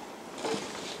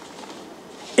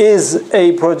 is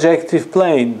a projective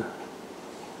plane.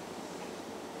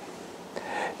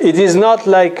 It is not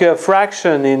like a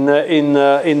fraction in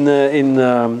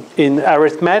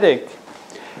arithmetic.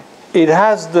 It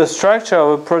has the structure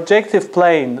of a projective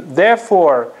plane.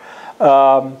 Therefore,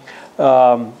 the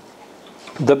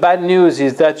bad news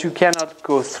is that you cannot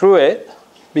go through it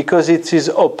because it is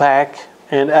opaque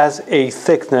and has a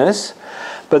thickness.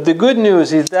 But the good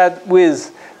news is that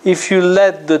if you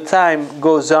let the time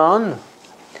goes on,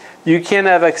 you can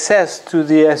have access to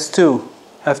the S2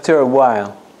 after a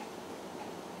while.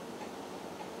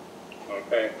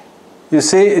 Okay. You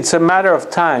see, it's a matter of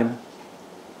time.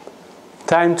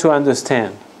 Time to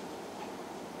understand.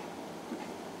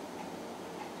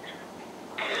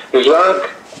 Jacques?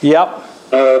 Yep.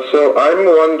 So I'm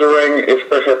wondering if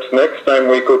perhaps next time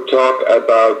we could talk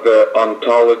about the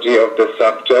ontology of the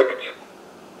subject.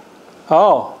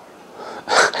 Oh.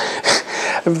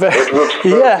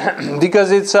 Yeah,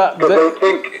 because it's I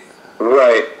think,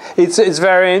 right. It's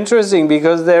very interesting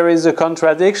because there is a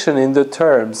contradiction in the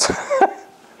terms.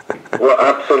 Well,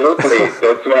 absolutely.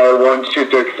 That's why I want you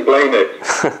to explain it.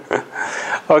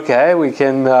 Okay, we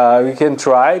can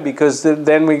try, because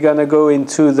then we're gonna go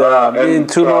into the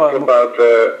talk about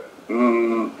the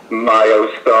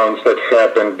milestones that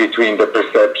happen between the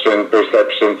perception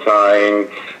signs,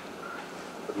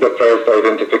 the first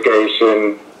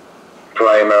identification,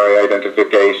 primary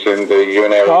identification, the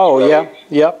unary state,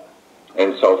 yep,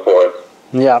 and so forth.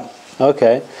 Yeah.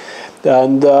 Okay.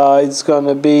 And it's going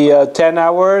to be 10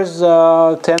 hours,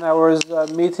 10 hours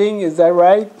meeting, is that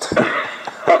right?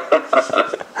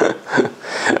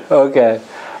 Okay.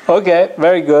 Okay,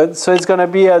 very good. So it's going to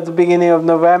be at the beginning of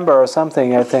November or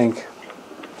something, I think.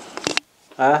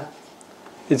 Huh?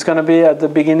 It's going to be at the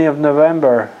beginning of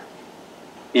November.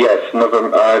 Yes,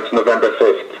 November, it's November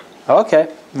 5th. Okay,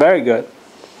 very good.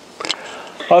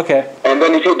 Okay. And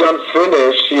then if you don't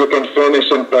finish, you can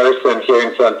finish in person here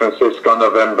in San Francisco,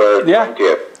 November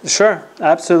 20th. Sure,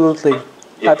 absolutely.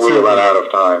 If we run out of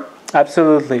time.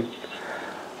 Absolutely.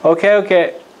 Okay,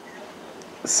 okay.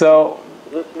 So,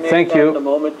 thank you. The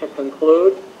moment to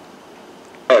conclude.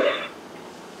 Yes.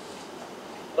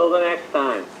 Till the next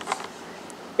time.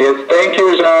 Yes, thank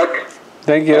you, Jacques.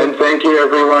 Thank you. And thank you,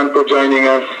 everyone, for joining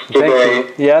us today.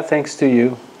 Thank you. Yeah, thanks to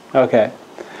you. Okay.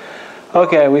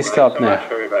 Okay, we stop now. Thanks so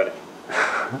much, everybody.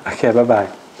 Okay, bye-bye.